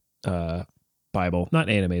animated Bible. Not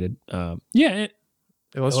animated.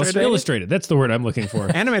 Illustrated. That's the word I'm looking for.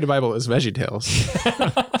 Animated Bible is VeggieTales.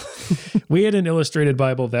 We had an illustrated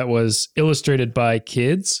Bible that was illustrated by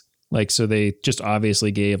kids. Like, so they just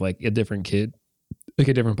obviously gave like a different kid, like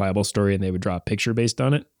a different Bible story, and they would draw a picture based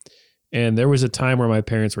on it. And there was a time where my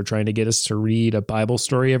parents were trying to get us to read a Bible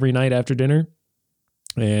story every night after dinner.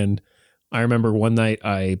 And I remember one night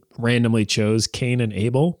I randomly chose Cain and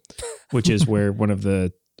Abel, which is where one of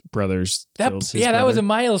the brothers kills his that brother. was in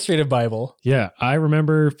my illustrated Bible. Yeah, I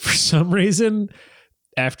remember for some reason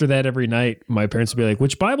after that every night, my parents would be like,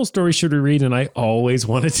 which Bible story should we read? And I always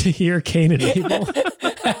wanted to hear Cain and Abel.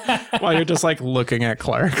 While you're just like looking at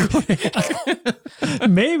Clark.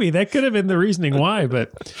 Maybe that could have been the reasoning why,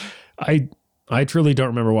 but I truly don't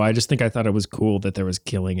remember why. I just think I thought it was cool that there was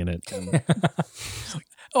killing in it. And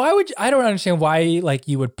I don't understand why like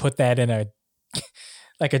you would put that in a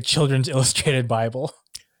like a children's illustrated Bible.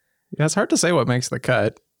 Yeah, it's hard to say what makes the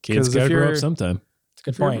cut. kids 'Cause gotta if grow you're- up sometime. It's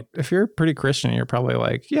a good point. If you're pretty Christian, you're probably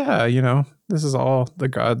like, yeah, this is all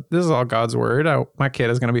God's word. My kid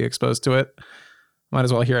is going to be exposed to it. Might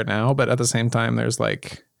as well hear it now. But at the same time, there's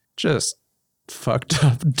like just fucked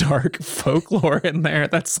up dark folklore in there.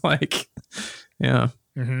 That's like, yeah,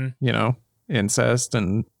 Mm-hmm. Incest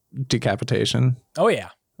and decapitation. Oh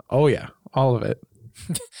yeah. Oh yeah, all of it.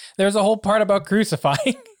 There's a whole part about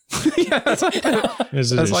crucifying. Yeah, that's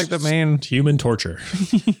like the main. human torture.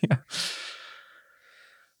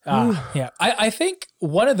 Yeah. I think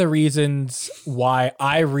one of the reasons why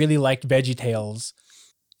I really liked VeggieTales,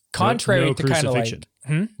 contrary No to kind of crucifixion.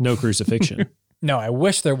 like, No crucifixion. no, I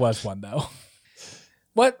wish there was one though.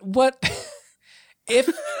 What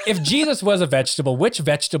if Jesus was a vegetable, which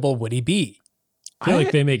vegetable would he be? I feel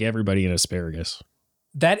like they make everybody an asparagus.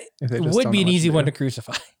 That If they just would don't be know an what easy to one do. to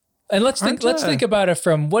crucify. And let's think about it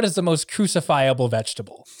from what is the most crucifiable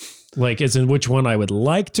vegetable? Like, as in which one I would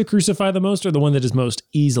like to crucify the most, or the one that is most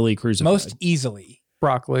easily crucified? Most easily.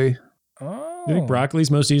 Broccoli. Oh. You think broccoli's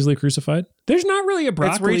most easily crucified? There's not really a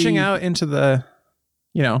broccoli. It's reaching out into the,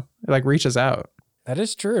 it like reaches out. That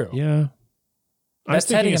is true. Yeah. That's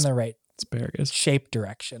heading in the right asparagus. shape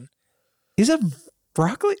direction. Is a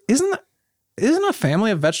broccoli? Isn't a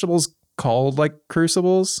family of vegetables called like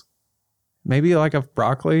crucibles? Maybe like a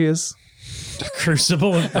broccoli is.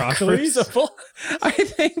 Crucible of broccoli. Crucible? I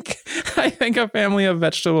think a family of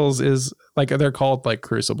vegetables is like they're called like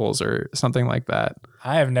crucibles or something like that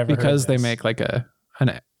I have never because heard they this. make like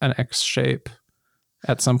an X shape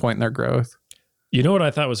at some point in their growth. You know what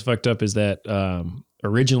I thought was fucked up is that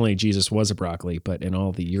originally Jesus was a broccoli, but in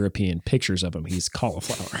all the European pictures of him, he's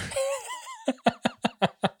cauliflower.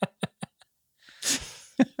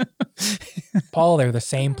 Paul, they're the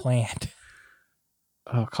same plant.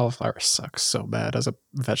 Oh, cauliflower sucks so bad as a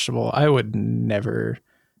vegetable. I would never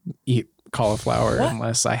eat cauliflower What?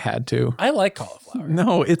 unless I had to. I like cauliflower.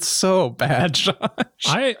 No, it's so bad, Josh.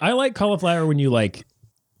 I like cauliflower when you like.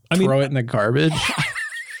 Throw it in the garbage.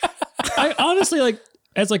 I honestly like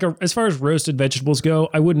as far as roasted vegetables go,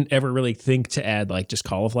 I wouldn't ever really think to add like just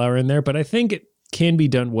cauliflower in there, but I think it can be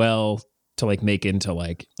done well to like make into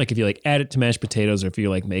like if you like add it to mashed potatoes or if you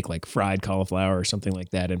like make like fried cauliflower or something like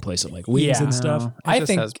that in place of like wings Yeah. and stuff. No, it I just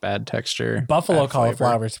think has bad texture. Buffalo bad flavor.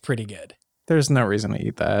 cauliflower is pretty good. There's no reason to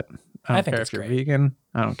eat that. I don't think care it's if you're great. vegan.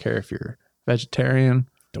 I don't care if you're vegetarian.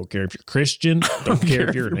 Don't care if you're Christian. Don't care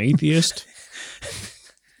if you're an atheist.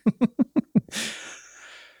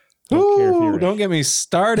 Don't care if Ooh, you're don't get me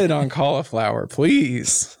started on cauliflower,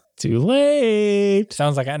 please. too late.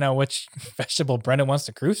 Sounds like I know which vegetable Brendan wants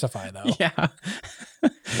to crucify, though. Yeah.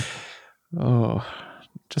 Oh,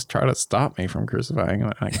 just try to stop me from crucifying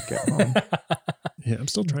when I can get home. Yeah, I'm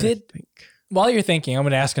still trying Did- to think. While you're thinking, I'm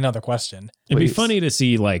going to ask another question. It'd be Please. funny to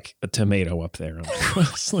see like a tomato up there on the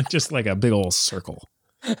cross, like just like a big old circle.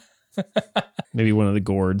 Maybe one of the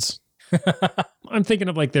gourds. I'm thinking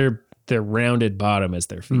of like their rounded bottom as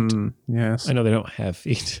their feet. Yes. I know they don't have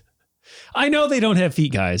feet. I know they don't have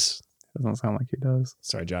feet, guys. Doesn't sound like he does.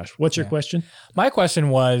 Sorry, Josh. What's your Yeah. question? My question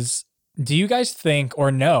was, do you guys think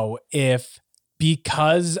or know if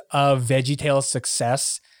because of VeggieTales'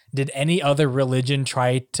 success, did any other religion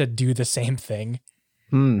try to do the same thing?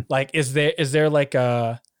 Like, is there like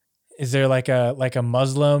a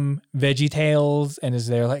Muslim VeggieTales, and is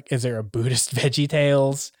there a Buddhist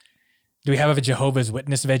VeggieTales? Do we have a Jehovah's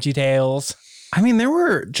Witness VeggieTales? I mean, there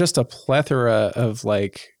were just a plethora of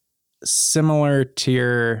like similar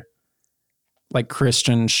tier like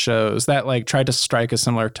Christian shows that like tried to strike a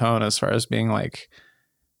similar tone as far as being like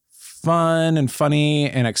fun and funny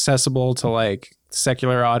and accessible to like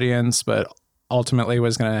secular audience, but ultimately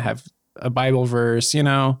was going to have a Bible verse, you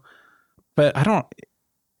know. But I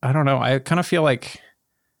don't know. I kind of feel like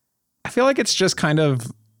it's just kind of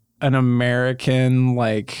an American,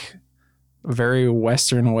 like very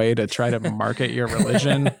Western way to try to market your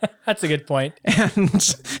religion. That's a good point. And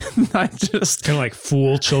I just Kind of like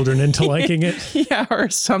fool children into liking it. yeah, or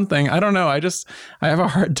something. I don't know. I have a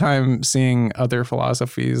hard time seeing other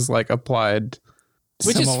philosophies like applied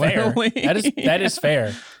Which is fair. similarly. That is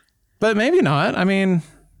fair. But maybe not. I mean,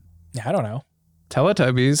 Yeah, I don't know.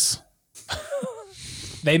 Teletubbies.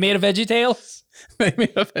 They made a VeggieTales? They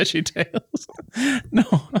made a VeggieTales. No.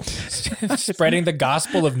 Spreading the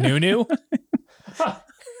gospel of Nunu?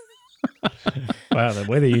 Wow, the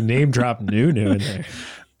way that you name drop Nunu in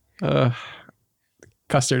there.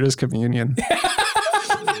 Custard is communion.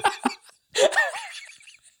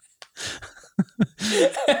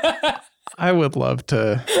 I would love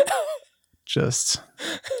to just...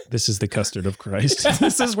 This is the custard of Christ.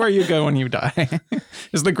 This is where you go when you die.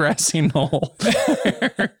 Is the grassy knoll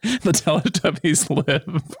where the Teletubbies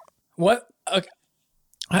live. What? Okay.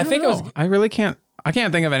 I think don't know. I really can't. I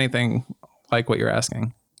can't think of anything like what you're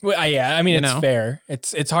asking. Well, yeah, I mean, it's fair.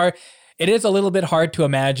 It's hard. It is a little bit hard to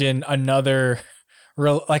imagine another,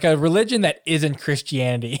 like a religion that isn't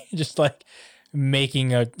Christianity, just like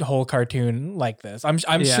making a whole cartoon like this.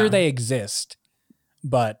 I'm sure they exist,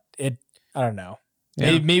 but I don't know.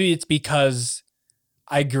 Yeah. Maybe it's because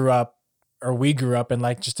we grew up in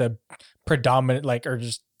like just a predominant, like, or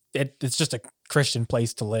just it's just a Christian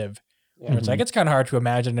place to live. Where it's like, it's kind of hard to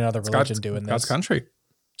imagine another religion doing this. God's country.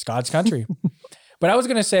 It's God's country. But I was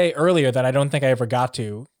going to say earlier that I don't think I ever got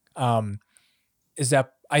to, is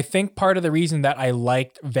that I think part of the reason that I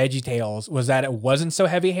liked VeggieTales was that it wasn't so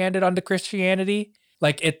heavy-handed onto Christianity.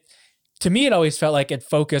 Like to me, it always felt like it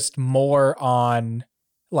focused more on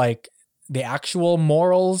like the actual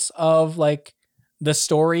morals of like the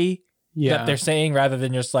story that they're saying, rather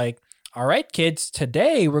than just like, all right, kids,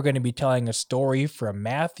 today we're going to be telling a story from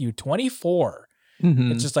Matthew 24.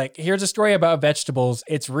 Mm-hmm. It's just like, here's a story about vegetables.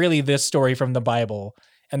 It's really this story from the Bible,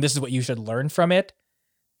 and this is what you should learn from it.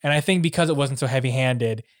 And I think because it wasn't so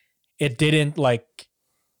heavy-handed, it didn't like,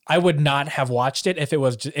 I would not have watched it if it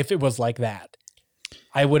was like that.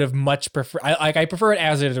 I would have much prefer. I prefer it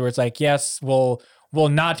as it is, where it's like, yes, we'll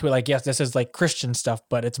nod to it, like, yes, this is like Christian stuff,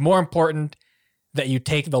 but it's more important that you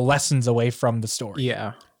take the lessons away from the story.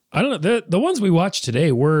 Yeah. I don't know. The ones we watched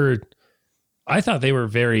today I thought they were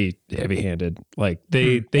very heavy-handed. Like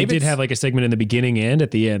they did have like a segment in the beginning and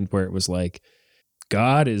at the end where it was like,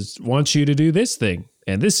 God wants you to do this thing,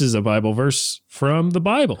 and this is a Bible verse from the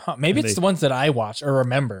Bible. Maybe it's the ones that I watch or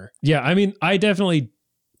remember. Yeah, I mean, I definitely,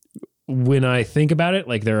 when I think about it,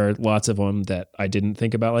 like there are lots of them that I didn't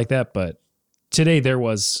think about like that, but today there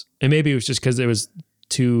was, and maybe it was just because it was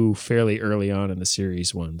two fairly early on in the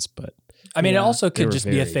series ones, but I mean, it also could just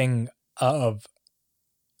be a thing of,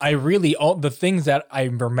 the things that I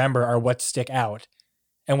remember are what stick out,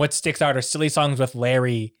 and what sticks out are silly songs with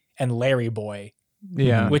Larry and Larry Boy.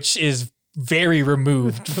 Yeah. Which is very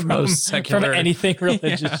removed from anything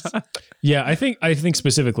religious. Yeah, I think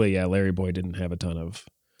specifically, Larry Boy didn't have a ton of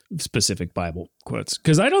specific Bible quotes,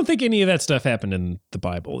 because I don't think any of that stuff happened in the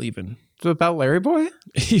Bible, even About Larry Boy?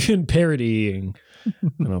 even parodying.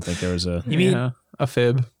 I don't think there was a a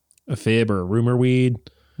fib. or a rumor weed,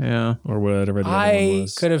 Yeah. or whatever the other one I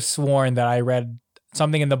was. could have sworn that I read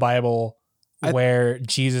something in the Bible where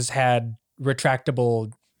Jesus had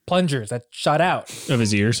retractable plungers that shot out Of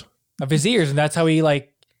his ears. of his ears, and that's how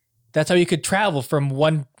he could travel from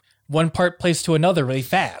one place to another really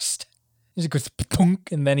fast. He just goes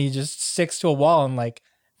punk, and then he just sticks to a wall and like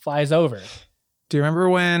flies over. Do you remember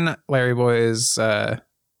when Larry Boy's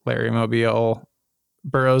Larry Mobile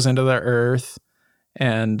burrows into the earth,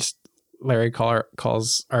 and Larry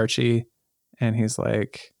calls Archie, and he's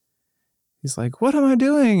like, what am I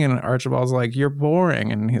doing? And Archibald's like, you're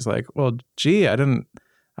boring. And he's like, well, gee, I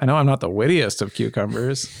know I'm not the wittiest of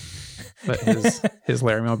cucumbers, but his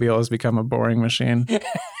Larry Mobile has become a boring machine.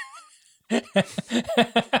 It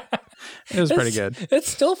was pretty good. It's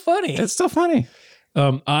still funny. It's still funny.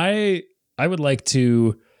 I would like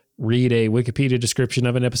to read a Wikipedia description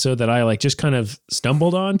of an episode that I like just kind of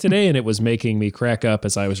stumbled on today, and it was making me crack up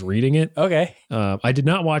as I was reading it. Okay. I did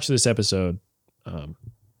not watch this episode.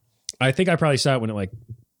 I think I probably saw it when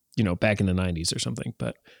it back in the 90s or something,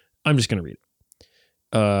 but I'm just going to read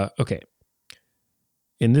it. Okay.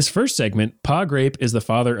 In this first segment, Pa Grape is the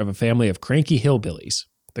father of a family of cranky hillbillies,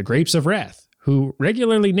 the Grapes of Wrath, who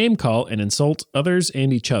regularly name call and insult others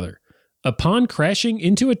and each other. Upon crashing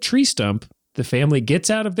into a tree stump, the family gets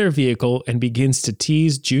out of their vehicle and begins to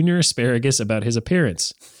tease Junior Asparagus about his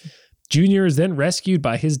appearance. Junior is then rescued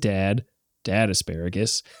by his dad, Dad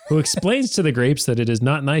Asparagus, who explains to the Grapes that it is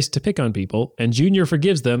not nice to pick on people, and Junior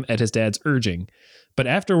forgives them at his dad's urging. But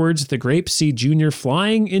afterwards, the Grapes see Junior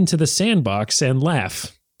flying into the sandbox and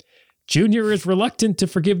laugh. Junior is reluctant to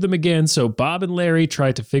forgive them again, so Bob and Larry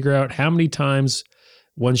try to figure out how many times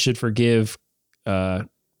one should forgive, blah,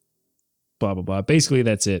 blah, blah. Basically,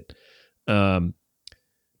 that's it. Here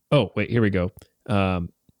we go.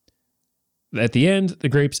 At the end, the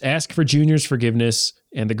Grapes ask for Junior's forgiveness,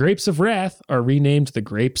 and the Grapes of Wrath are renamed the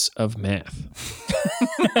Grapes of Math.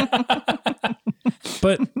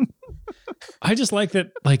 But I just like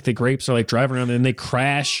that, like, the Grapes are like driving around and they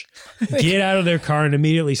crash, get out of their car, and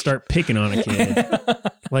immediately start picking on a kid.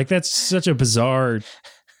 Like, that's such a bizarre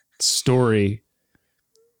story.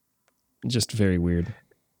 Just very weird.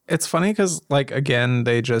 It's funny because, like, again,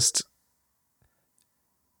 that's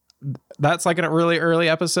like a really early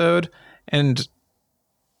episode, and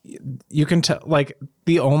you can tell, like,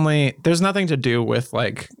 there's nothing to do with,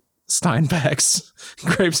 like, Steinbeck's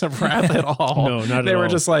Grapes of Wrath at all. No, not at They were all.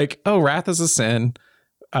 just like, oh, wrath is a sin.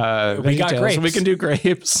 We got VeggieTales, grapes. we can do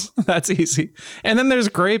grapes. That's easy. And then there's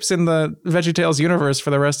grapes in the VeggieTales universe for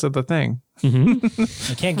the rest of the thing. You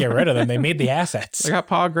can't get rid of them. They made the assets. I got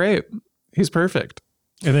Pa Grape. He's perfect.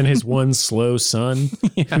 And then his one slow son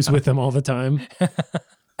who's with him all the time.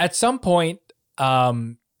 At some point, I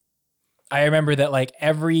remember that like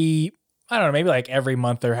maybe like every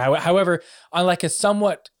month or however, on like a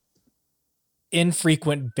somewhat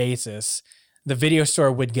infrequent basis, the video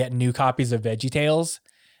store would get new copies of VeggieTales.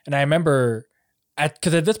 And I remember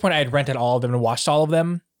because at this point I had rented all of them and watched all of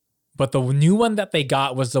them. But the new one that they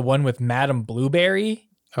got was the one with Madame Blueberry.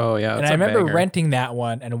 Oh, yeah. And I remember renting that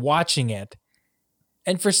one and watching it.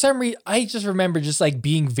 And for some reason, I just remember just like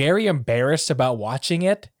being very embarrassed about watching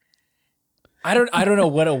it. I don't know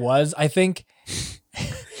what it was. I think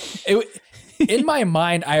in my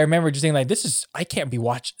mind, I remember just saying like, this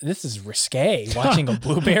is risque watching a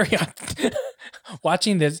blueberry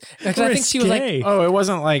watching this. Because I think she was like, Risque. Oh, it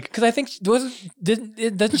wasn't like, because I think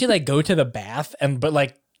doesn't she like go to the bath but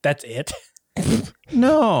like, that's it.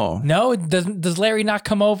 no. No, does Larry not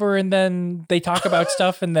come over and then they talk about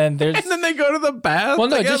stuff and then there's And then they go to the bath. well,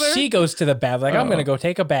 no, together? just she goes to the bath. Like, I'm Oh. going to go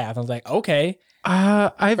take a bath. I was like, okay. I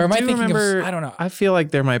Or am I do thinking of- remember. I don't know. I feel like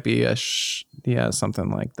there might be something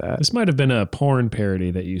like that. This might have been a porn parody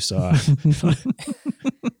that you saw.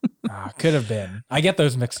 Could have been. I get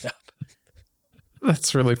those mixed up.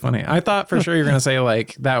 That's really funny. I thought for sure you were gonna say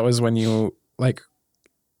like that was when you like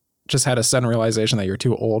just had a sudden realization that you're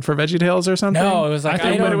too old for VeggieTales or something. No, it was like, I think I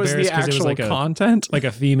about but don't, it was the embarrassed 'cause it was actual like a- content. Like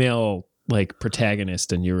a female like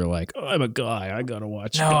protagonist, and you were like, oh, I'm a guy, I gotta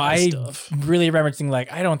watch no, guy I stuff. really remember thinking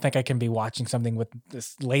like, I don't think I can be watching something with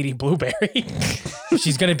this lady Blueberry.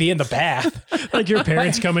 She's going to be in the bath. Like your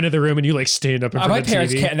parents come into the room and you like stand up in front My of the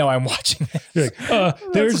parents TV. can't know I'm watching this. You're like,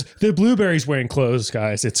 there's the Blueberry's wearing clothes,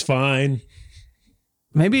 guys. It's fine.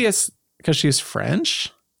 Maybe it's because she's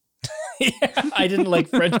French. Yeah, I didn't like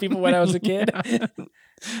French people when I was a kid.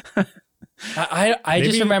 I just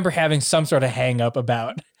Maybe- remember having some sort of hang up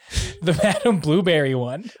about the Madame Blueberry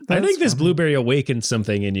one. I think this blueberry awakened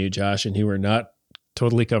something in you, Josh, and you were not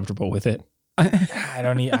totally comfortable with it, which is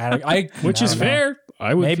don't know. fair.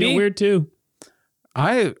 I would Maybe. feel weird too.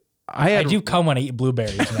 I I do come when I eat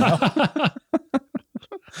blueberries now.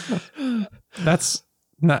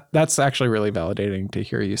 That's actually really validating to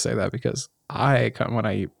hear you say that because I come when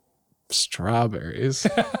I eat strawberries.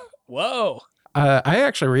 Whoa. I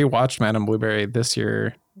actually rewatched Madame Blueberry this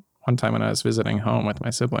year one time when I was visiting home with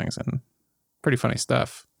my siblings, and pretty funny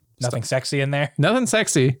stuff. Nothing sexy in there. Nothing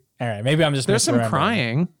sexy. All right, maybe I'm just There's some misremembering.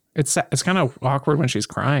 crying. It's kind of awkward when she's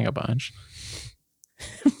crying a bunch.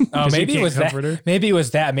 Oh, you maybe it can't was that. comfort her? Maybe it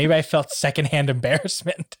was that. Maybe I felt secondhand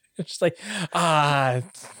embarrassment. It's just like, I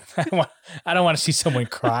don't want to see someone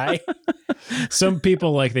cry. Some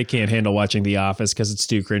people like they can't handle watching The Office because it's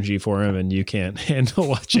too cringy for them, and you can't handle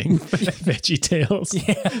watching VeggieTales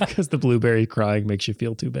because the blueberry crying makes you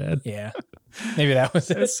feel too bad. Yeah, maybe that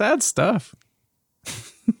was it. It's sad stuff.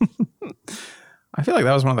 I feel like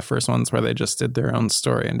that was one of the first ones where they just did their own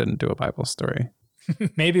story and didn't do a Bible story.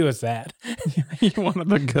 Maybe it was that. You wanted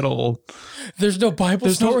the good old. There's no Bible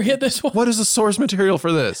story in this one. What is the source material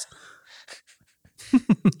for this?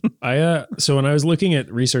 So when I was looking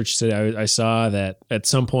at research today, I saw that at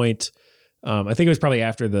some point, I think it was probably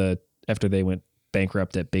after they went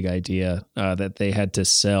bankrupt at Big Idea, that they had to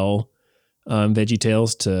sell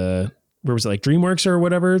VeggieTales to, where was it, like DreamWorks or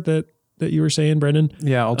whatever that that you were saying, Brendan.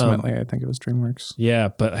 Yeah, ultimately, I think it was DreamWorks. Yeah,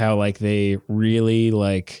 but how like they really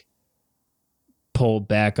like pulled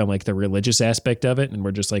back on like the religious aspect of it, and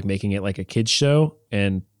we're just like making it like a kids show,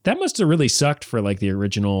 and that must have really sucked for like the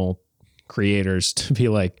original creators to be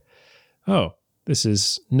like, oh, this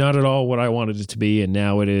is not at all what I wanted it to be, and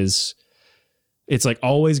now it is. It's like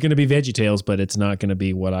always going to be VeggieTales, but it's not going to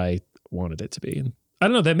be what I wanted it to be. And I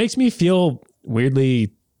don't know. That makes me feel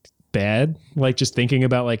weirdly bad, like just thinking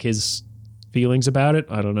about like his feelings about it.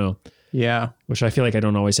 I don't know. Yeah. Which I feel like I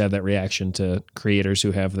don't always have that reaction to creators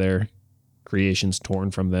who have their creations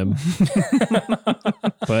torn from them.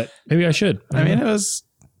 But maybe I should. I mean, it was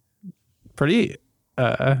pretty,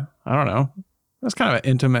 I don't know. It was kind of an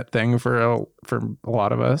intimate thing for a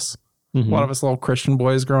lot of us. Mhm. A lot of us little Christian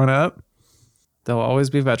boys growing up. There'll always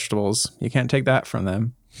be vegetables. You can't take that from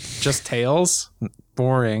them. Just tails?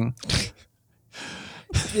 Boring.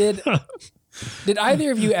 Did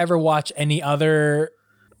either of you ever watch any other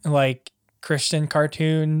like Christian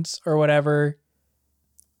cartoons or whatever?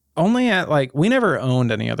 Only at like, we never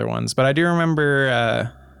owned any other ones, but I do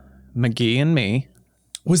remember McGee and Me.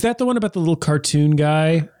 Was that the one about the little cartoon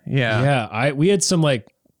guy? Yeah. Yeah. We had some like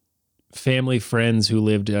family friends who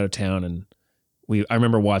lived out of town, and I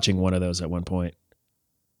remember watching one of those at one point.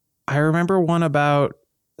 I remember one about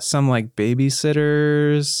some like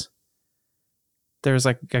babysitters. There was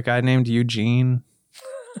like a guy named Eugene.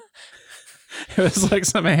 It was like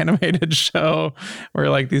some animated show where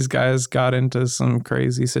like these guys got into some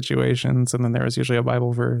crazy situations, and then there was usually a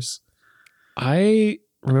Bible verse. I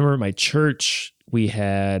remember at my church,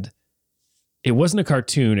 it wasn't a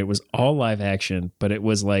cartoon. It was all live action, but it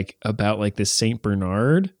was like about like this Saint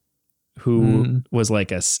Bernard who was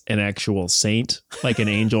like an actual saint, like an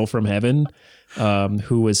angel from heaven,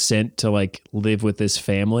 who was sent to like live with this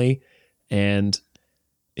family. And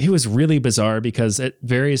it was really bizarre because at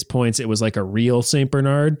various points it was like a real Saint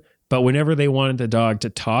Bernard, but whenever they wanted the dog to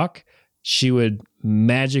talk, she would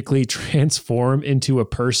magically transform into a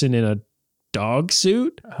person in a dog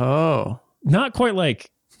suit. Oh. Not quite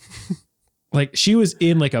like she was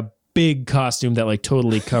in like a big costume that like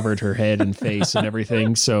totally covered her head and face and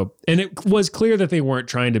everything. So, and it was clear that they weren't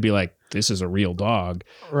trying to be like, this is a real dog.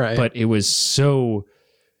 Right. But it was so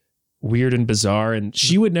weird and bizarre. And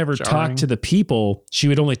she would never talk to the people. She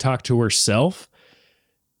would only talk to herself.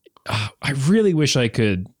 I really wish I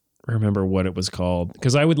could remember what it was called,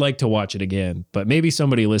 because I would like to watch it again, but maybe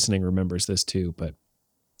somebody listening remembers this too. But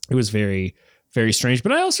it was very, very strange.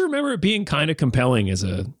 But I also remember it being kind of compelling as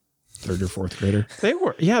a third or fourth grader.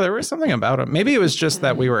 There was something about them. Maybe it was just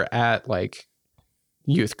that we were at like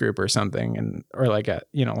youth group or something, or like at,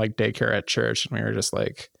 like daycare at church, and we were just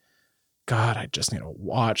like, God, I just need to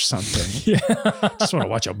watch something. I just want to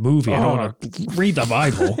watch a movie. I don't want to read the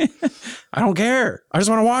Bible. I don't care. I just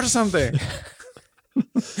want to watch something.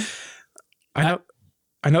 I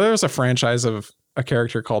know there was a franchise of a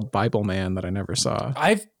character called Bible Man that I never saw.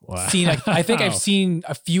 I've seen, I think I've seen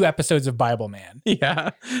a few episodes of Bible Man.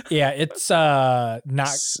 Yeah. Yeah, it's not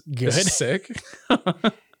good. Sick.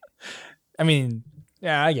 I mean,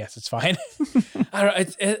 yeah, I guess it's fine. I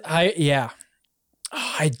don't.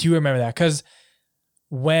 I do remember that because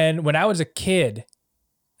when I was a kid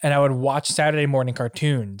and I would watch Saturday morning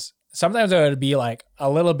cartoons, sometimes I would be like a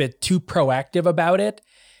little bit too proactive about it,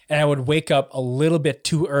 and I would wake up a little bit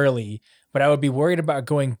too early. But I would be worried about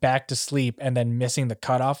going back to sleep and then missing the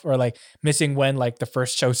cutoff, or like missing when like the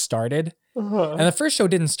first show started. And the first show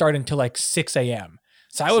didn't start until like 6 a.m.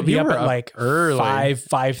 So I would be up at like early.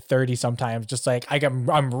 5:30 sometimes, just like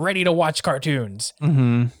I'm ready to watch cartoons.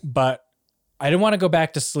 Mm-hmm. But I didn't want to go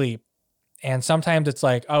back to sleep. And sometimes it's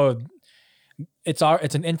like, oh, it's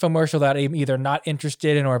an infomercial that I'm either not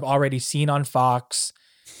interested in or I've already seen on Fox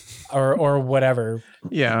or whatever.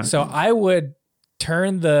 Yeah. So I would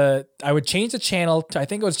change the channel to, I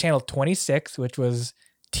think it was channel 26, which was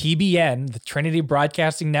TBN, the Trinity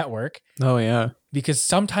Broadcasting Network. Oh yeah. Because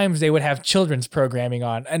sometimes they would have children's programming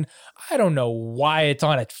on, and I don't know why it's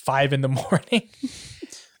on at 5 a.m.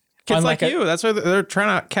 Kids like you. That's why they're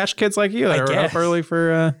trying to catch kids like you that are up early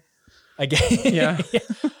for. I guess. Yeah.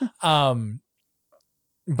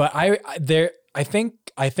 But I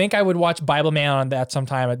think I would watch Bible Man on that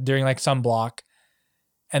sometime during like sunblock.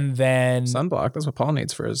 And then Sunblock, that's what Paul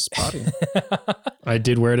needs for his potty. I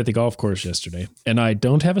did wear it at the golf course yesterday, and I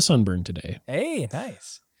don't have a sunburn today. Hey,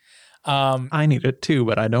 nice. I need it too,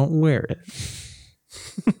 but I don't wear it.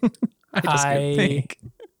 I just can't think.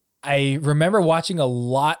 I remember watching a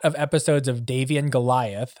lot of episodes of Davy and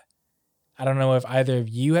Goliath. I don't know if either of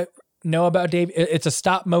you know about Davy. It's a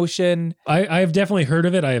stop motion. I've definitely heard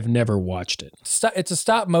of it. I have never watched it. It's a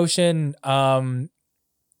stop motion.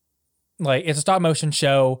 like it's a stop motion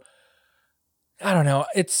show. I don't know.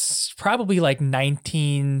 It's probably like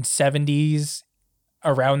 1970s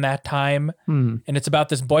around that time. And it's about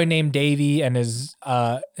this boy named Davy and his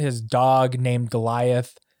dog named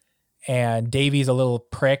Goliath. And Davy's a little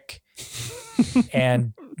prick.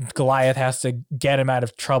 And Goliath has to get him out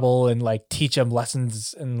of trouble and like teach him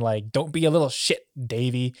lessons and like, don't be a little shit,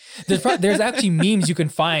 Davy. There's actually memes you can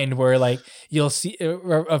find where like you'll see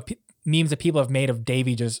memes that people have made of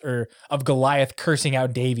Davy or of Goliath cursing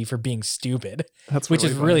out Davy for being stupid, which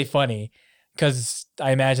is really funny because I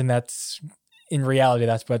imagine that's in reality,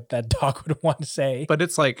 that's what that dog would want to say. But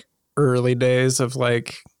it's like early days of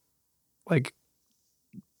like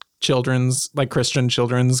children's, like Christian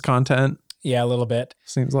children's content. Yeah, a little bit.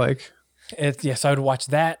 Seems like. So I would watch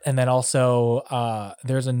that. And then also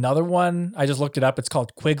there's another one. I just looked it up. It's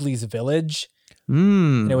called Quigley's Village.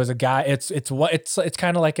 And it was a guy. It's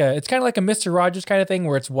kind of like a Mr. Rogers kind of thing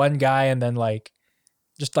where it's one guy and then like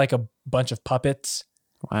just like a bunch of puppets.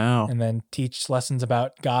 Wow. And then teach lessons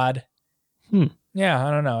about God. Yeah,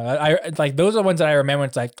 I don't know. I like those are the ones that I remember.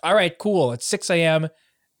 It's like, all right, cool. It's 6 a.m.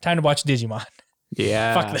 Time to watch Digimon.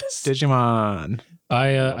 Yeah. Fuck this. Digimon.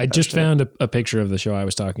 I just found a picture of the show I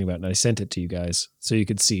was talking about and I sent it to you guys so you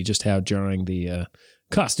could see just how jarring the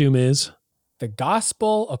costume is. The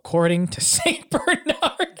Gospel According to Saint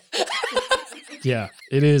Bernard. Yeah,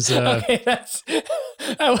 it is. Okay, that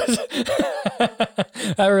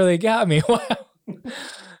really got me. Wow.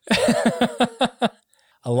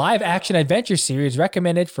 A live action adventure series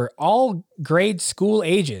recommended for all grade school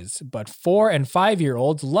ages, but 4 and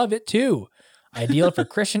 5-year-olds love it too. Ideal for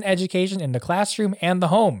Christian education in the classroom and the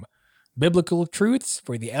home. Biblical truths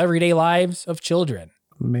for the everyday lives of children.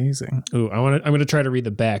 Amazing. Ooh, I'm gonna try to read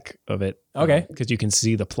the back of it. Okay. Because you can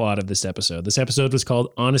see the plot of this episode. This episode was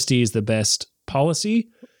called "Honesty is the Best Policy."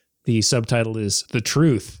 The subtitle is "The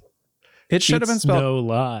Truth." It should have been spelled. No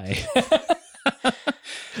lie.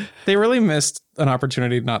 They really missed an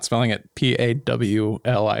opportunity not spelling it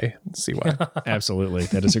Pawlicy. Absolutely,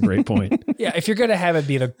 that is a great point. Yeah, if you're gonna have it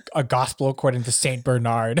be a gospel according to Saint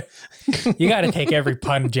Bernard, you got to take every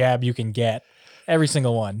pun jab you can get, every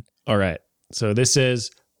single one. All right. So this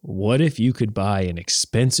says, what if you could buy an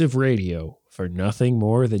expensive radio for nothing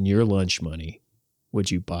more than your lunch money?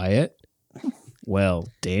 Would you buy it? Well,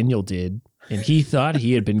 Daniel did, and he thought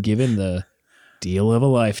he had been given the deal of a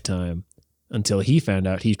lifetime until he found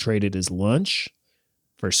out he traded his lunch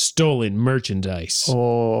for stolen merchandise.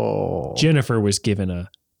 Oh. Jennifer was given a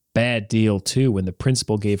bad deal too when the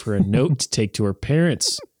principal gave her a note to take to her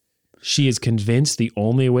parents. She is convinced the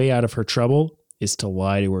only way out of her trouble is to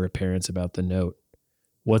lie to her parents about the note.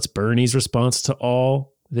 What's Bernie's response to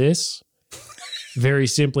all this? Very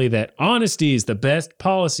simply that honesty is the best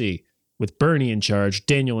policy. With Bernie in charge,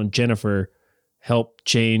 Daniel and Jennifer help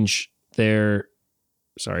change their...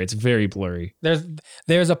 Sorry, it's very blurry.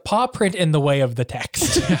 There's a paw print in the way of the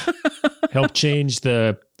text. Help change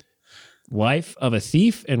the life of a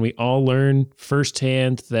thief, and we all learn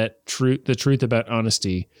firsthand that the truth about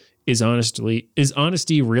honesty. Is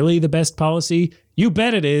honesty really the best policy? You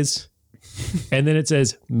bet it is. And then it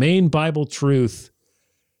says main Bible truth,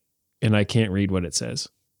 and I can't read what it says.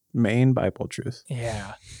 Main Bible truth.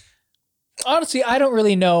 Yeah. Honestly, I don't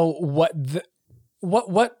really know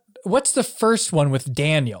what's the first one with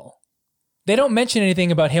Daniel. They don't mention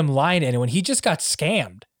anything about him lying to anyone. He just got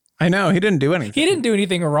scammed. I know, he didn't do anything. He didn't do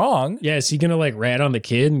anything wrong. Yeah, is he gonna like rat on the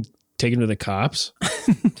kid and take him to the cops?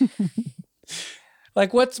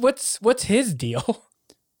 Like, what's his deal?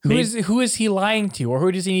 Who is he lying to, or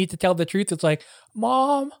who does he need to tell the truth? It's like,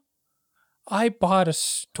 Mom, I bought a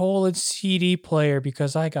stolen CD player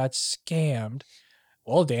because I got scammed.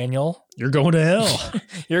 Well, Daniel, You're going to hell.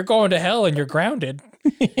 you're going to hell and you're grounded.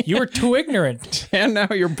 You were too ignorant. And now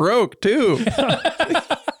you're broke too.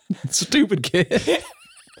 Stupid kid.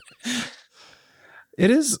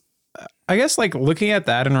 It is, I guess, like looking at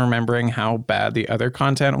that and remembering how bad the other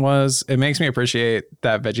content was, it makes me appreciate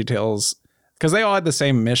that VeggieTales, because they all had the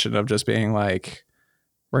same mission of just being like,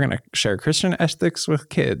 we're going to share Christian ethics with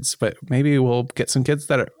kids, but maybe we'll get some kids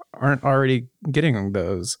that aren't already getting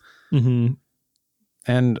those. Mm-hmm.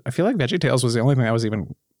 And I feel like VeggieTales was the only thing that was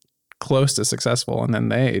even close to successful. And then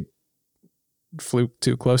they flew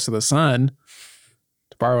too close to the sun,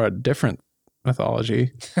 to borrow a different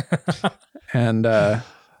mythology. And I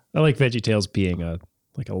like VeggieTales being a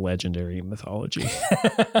legendary mythology.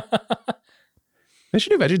 They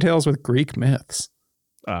should do VeggieTales with Greek myths.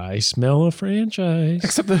 I smell a franchise.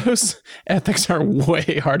 Except those ethics are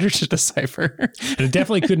way harder to decipher. And it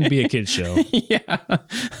definitely couldn't be a kid's show. Yeah.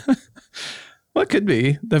 Well, it could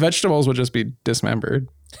be. The vegetables would just be dismembered.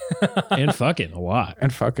 And fucking a lot.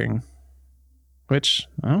 And fucking. Which,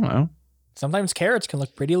 I don't know. Sometimes carrots can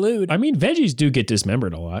look pretty lewd. I mean, veggies do get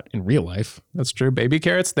dismembered a lot in real life. That's true. Baby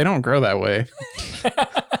carrots, they don't grow that way.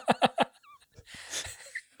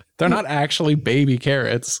 They're not actually baby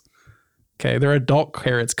carrots. Okay, they're adult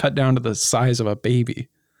carrots cut down to the size of a baby.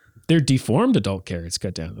 They're deformed adult carrots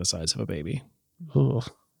cut down to the size of a baby. Ugh.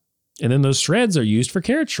 And then those shreds are used for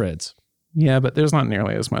carrot shreds. Yeah, but there's not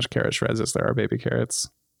nearly as much carrot shreds as there are baby carrots.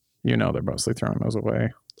 You know they're mostly throwing those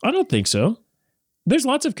away. I don't think so. There's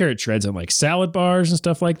lots of carrot shreds on like salad bars and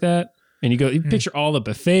stuff like that. And you picture all the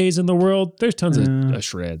buffets in the world. There's tons of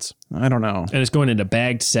shreds. I don't know. And it's going into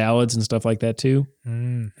bagged salads and stuff like that too.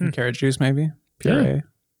 Carrot juice, maybe? Puree? Yeah.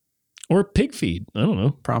 Or pig feed. I don't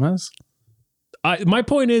know. Promise? My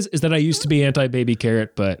point is that I used to be anti-baby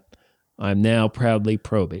carrot, but I'm now proudly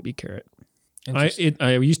pro-baby carrot. I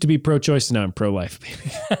used to be pro-choice, and now I'm pro-life,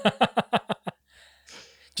 baby.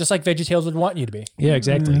 Just like VeggieTales would want you to be. Yeah,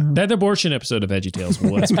 exactly. That abortion episode of VeggieTales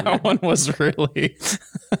was. That one was really...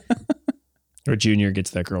 Or Junior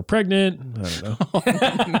gets that girl pregnant. I don't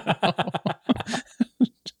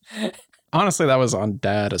know. Honestly, that was on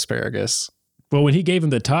Dad Asparagus. Well, when he gave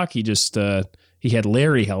him the talk, he just he had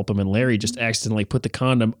Larry help him, and Larry just accidentally put the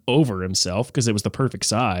condom over himself because it was the perfect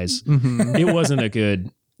size. Mm-hmm. It wasn't a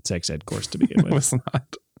good sex ed course to begin It with. was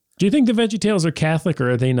not. Do you think the VeggieTales are Catholic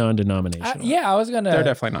or are they non-denominational? I was gonna. They're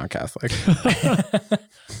definitely not Catholic.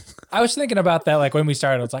 I was thinking about that, like when we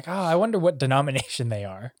started. I was like, oh, I wonder what denomination they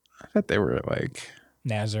are. I bet they were like...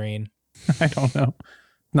 Nazarene. I don't know.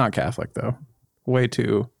 Not Catholic, though. Way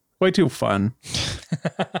too fun.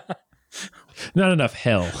 Not enough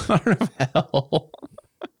hell. Not enough hell.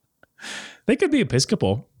 They could be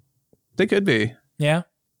Episcopal. They could be. Yeah.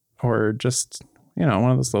 Or just,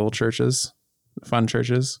 one of those little churches. Fun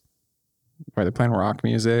churches. Where they're playing rock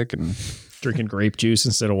music and Drinking grape juice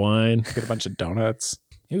instead of wine. get a bunch of donuts.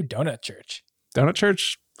 Ooh, donut church. Donut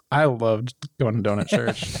church? I loved going to donut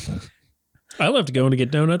church. I love to go in to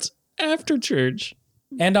get donuts after church.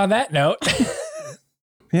 And on that note,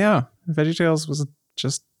 Yeah. VeggieTales was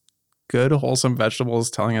just good, wholesome vegetables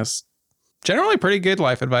telling us generally pretty good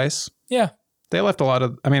life advice. yeah. They left a lot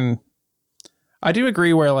of, I do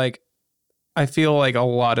agree where like, I feel like a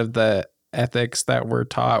lot of the ethics that were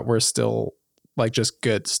taught were still like just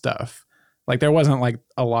good stuff. Like there wasn't like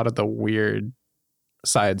a lot of the weird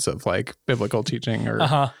sides of like biblical teaching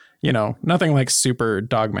or, nothing like super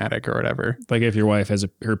dogmatic or whatever. Like if your wife has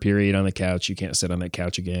her period on the couch, you can't sit on that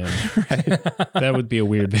couch again. That would be a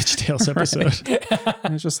weird VeggieTales episode.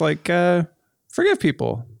 And it's just like, forgive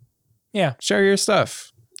people. Yeah. Share your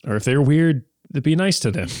stuff. Or if they're weird, be nice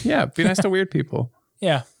to them. Yeah. Be nice to weird people.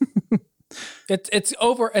 Yeah. It's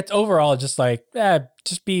overall just like,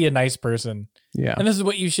 just be a nice person. Yeah. And this is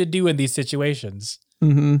what you should do in these situations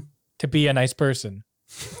Mm-hmm. to be a nice person.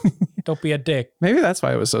 Don't be a dick. Maybe that's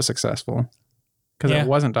why it was so successful. Because Yeah. it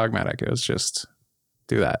wasn't dogmatic. It was just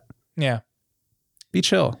do that. Yeah. Be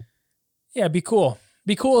chill. Yeah, be cool.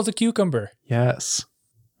 Be cool as a cucumber. Yes.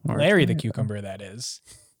 Or- Larry the cucumber, that is.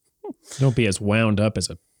 Don't be as wound up as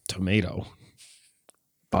a tomato.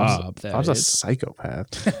 Bob, that Bob's a is.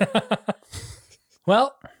 psychopath.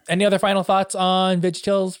 Well, any other final thoughts on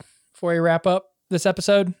VeggieTales before we wrap up this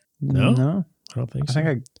episode? No? I don't think I so. think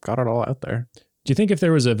I got it all out there. Do you think if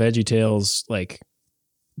there was a VeggieTales like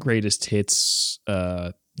greatest hits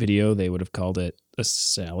video, they would have called it a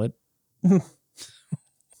salad?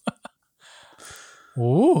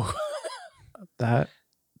 Ooh. That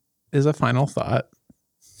is a final thought.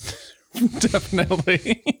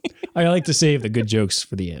 Definitely. I like to save the good jokes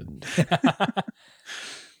for the end.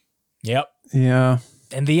 Yep. Yeah.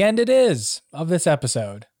 And the end it is of this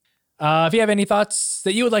episode. If you have any thoughts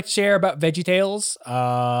that you would like to share about VeggieTales,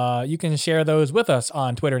 you can share those with us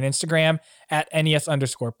on Twitter and Instagram at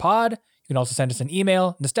NES_pod. You can also send us an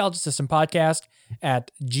email,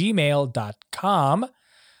 nostalgiasystempodcast@gmail.com.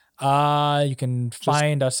 You can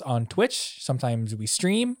find us on Twitch. Sometimes we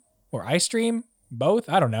stream or I stream, both.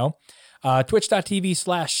 I don't know.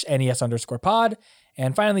 Twitch.tv/NES_pod.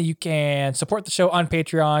 And finally, you can support the show on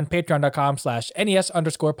Patreon,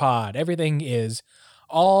 patreon.com/NES_pod. Everything is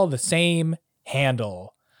all the same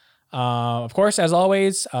handle. Of course, as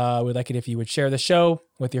always, we'd like it if you would share the show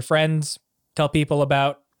with your friends, tell people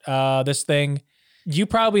about this thing. You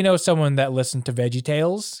probably know someone that listened to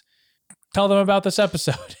VeggieTales. Tell them about this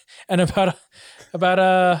episode and about us. About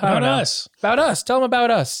us. Tell them about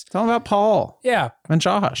us. Tell them about Paul Yeah. and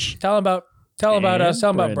Josh. Tell them about us.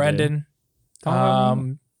 Tell them about Brendan. Tell 'em about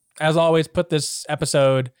me. As always, put this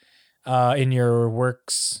episode in your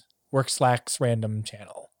Works Slacks random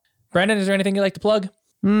channel. Brendan, is there anything you'd like to plug?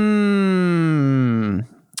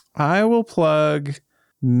 I will plug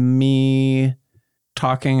me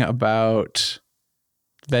talking about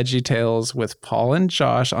Veggie Tales with Paul and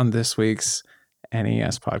Josh on this week's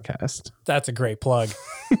NES podcast. That's a great plug.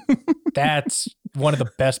 That's one of the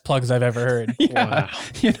best plugs I've ever heard. Yeah. Wow.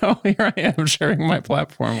 You know, here I am sharing my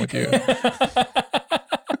platform with you.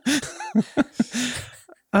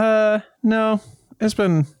 No, it's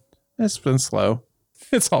been slow.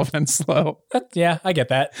 It's all been slow. Yeah, I get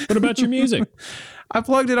that. What about your music? I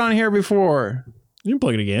plugged it on here before. You can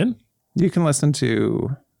plug it again. You can listen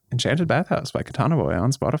to Enchanted Bathhouse by Katana Boy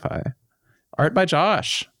on Spotify. Art by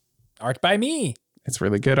Josh. Art by me. It's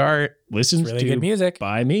really good art. Listen Really to good music.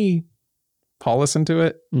 by me. Paul listened to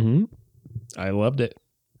it. Mm-hmm. I loved it.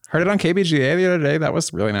 Heard it on KBGA the other day. That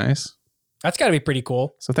was really nice. That's got to be pretty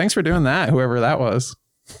cool. So thanks for doing that, whoever that was.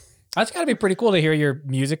 That's got to be pretty cool to hear your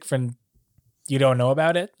music from you don't know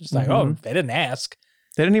about it. Just like, oh, they didn't ask.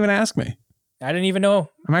 They didn't even ask me. I didn't even know.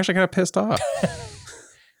 I'm actually kind of pissed off.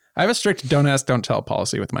 I have a strict don't ask, don't tell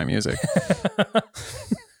policy with my music.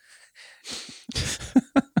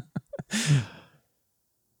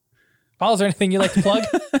 Paul, is there anything you'd like to plug?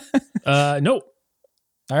 Nope.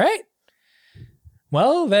 All right.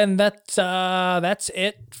 Well, then that's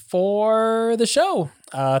it for the show.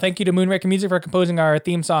 Thank you to Moonraker Music for composing our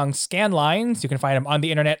theme song Scanlines. You can find them on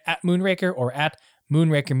the internet at Moonraker or at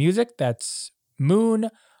Moonraker Music. That's Moon,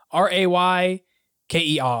 Rayker.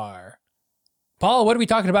 Paul, what are we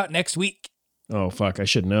talking about next week? Oh, fuck. I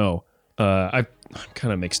should know. I'm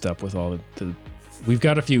kind of mixed up with all the... We've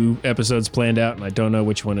got a few episodes planned out, and I don't know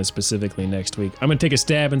which one is specifically next week. I'm going to take a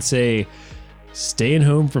stab and say, staying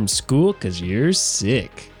home from school because you're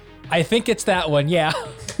sick. I think it's that one, yeah.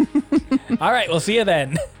 All right, we'll see you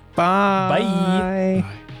then. Bye. Bye.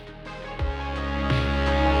 Bye.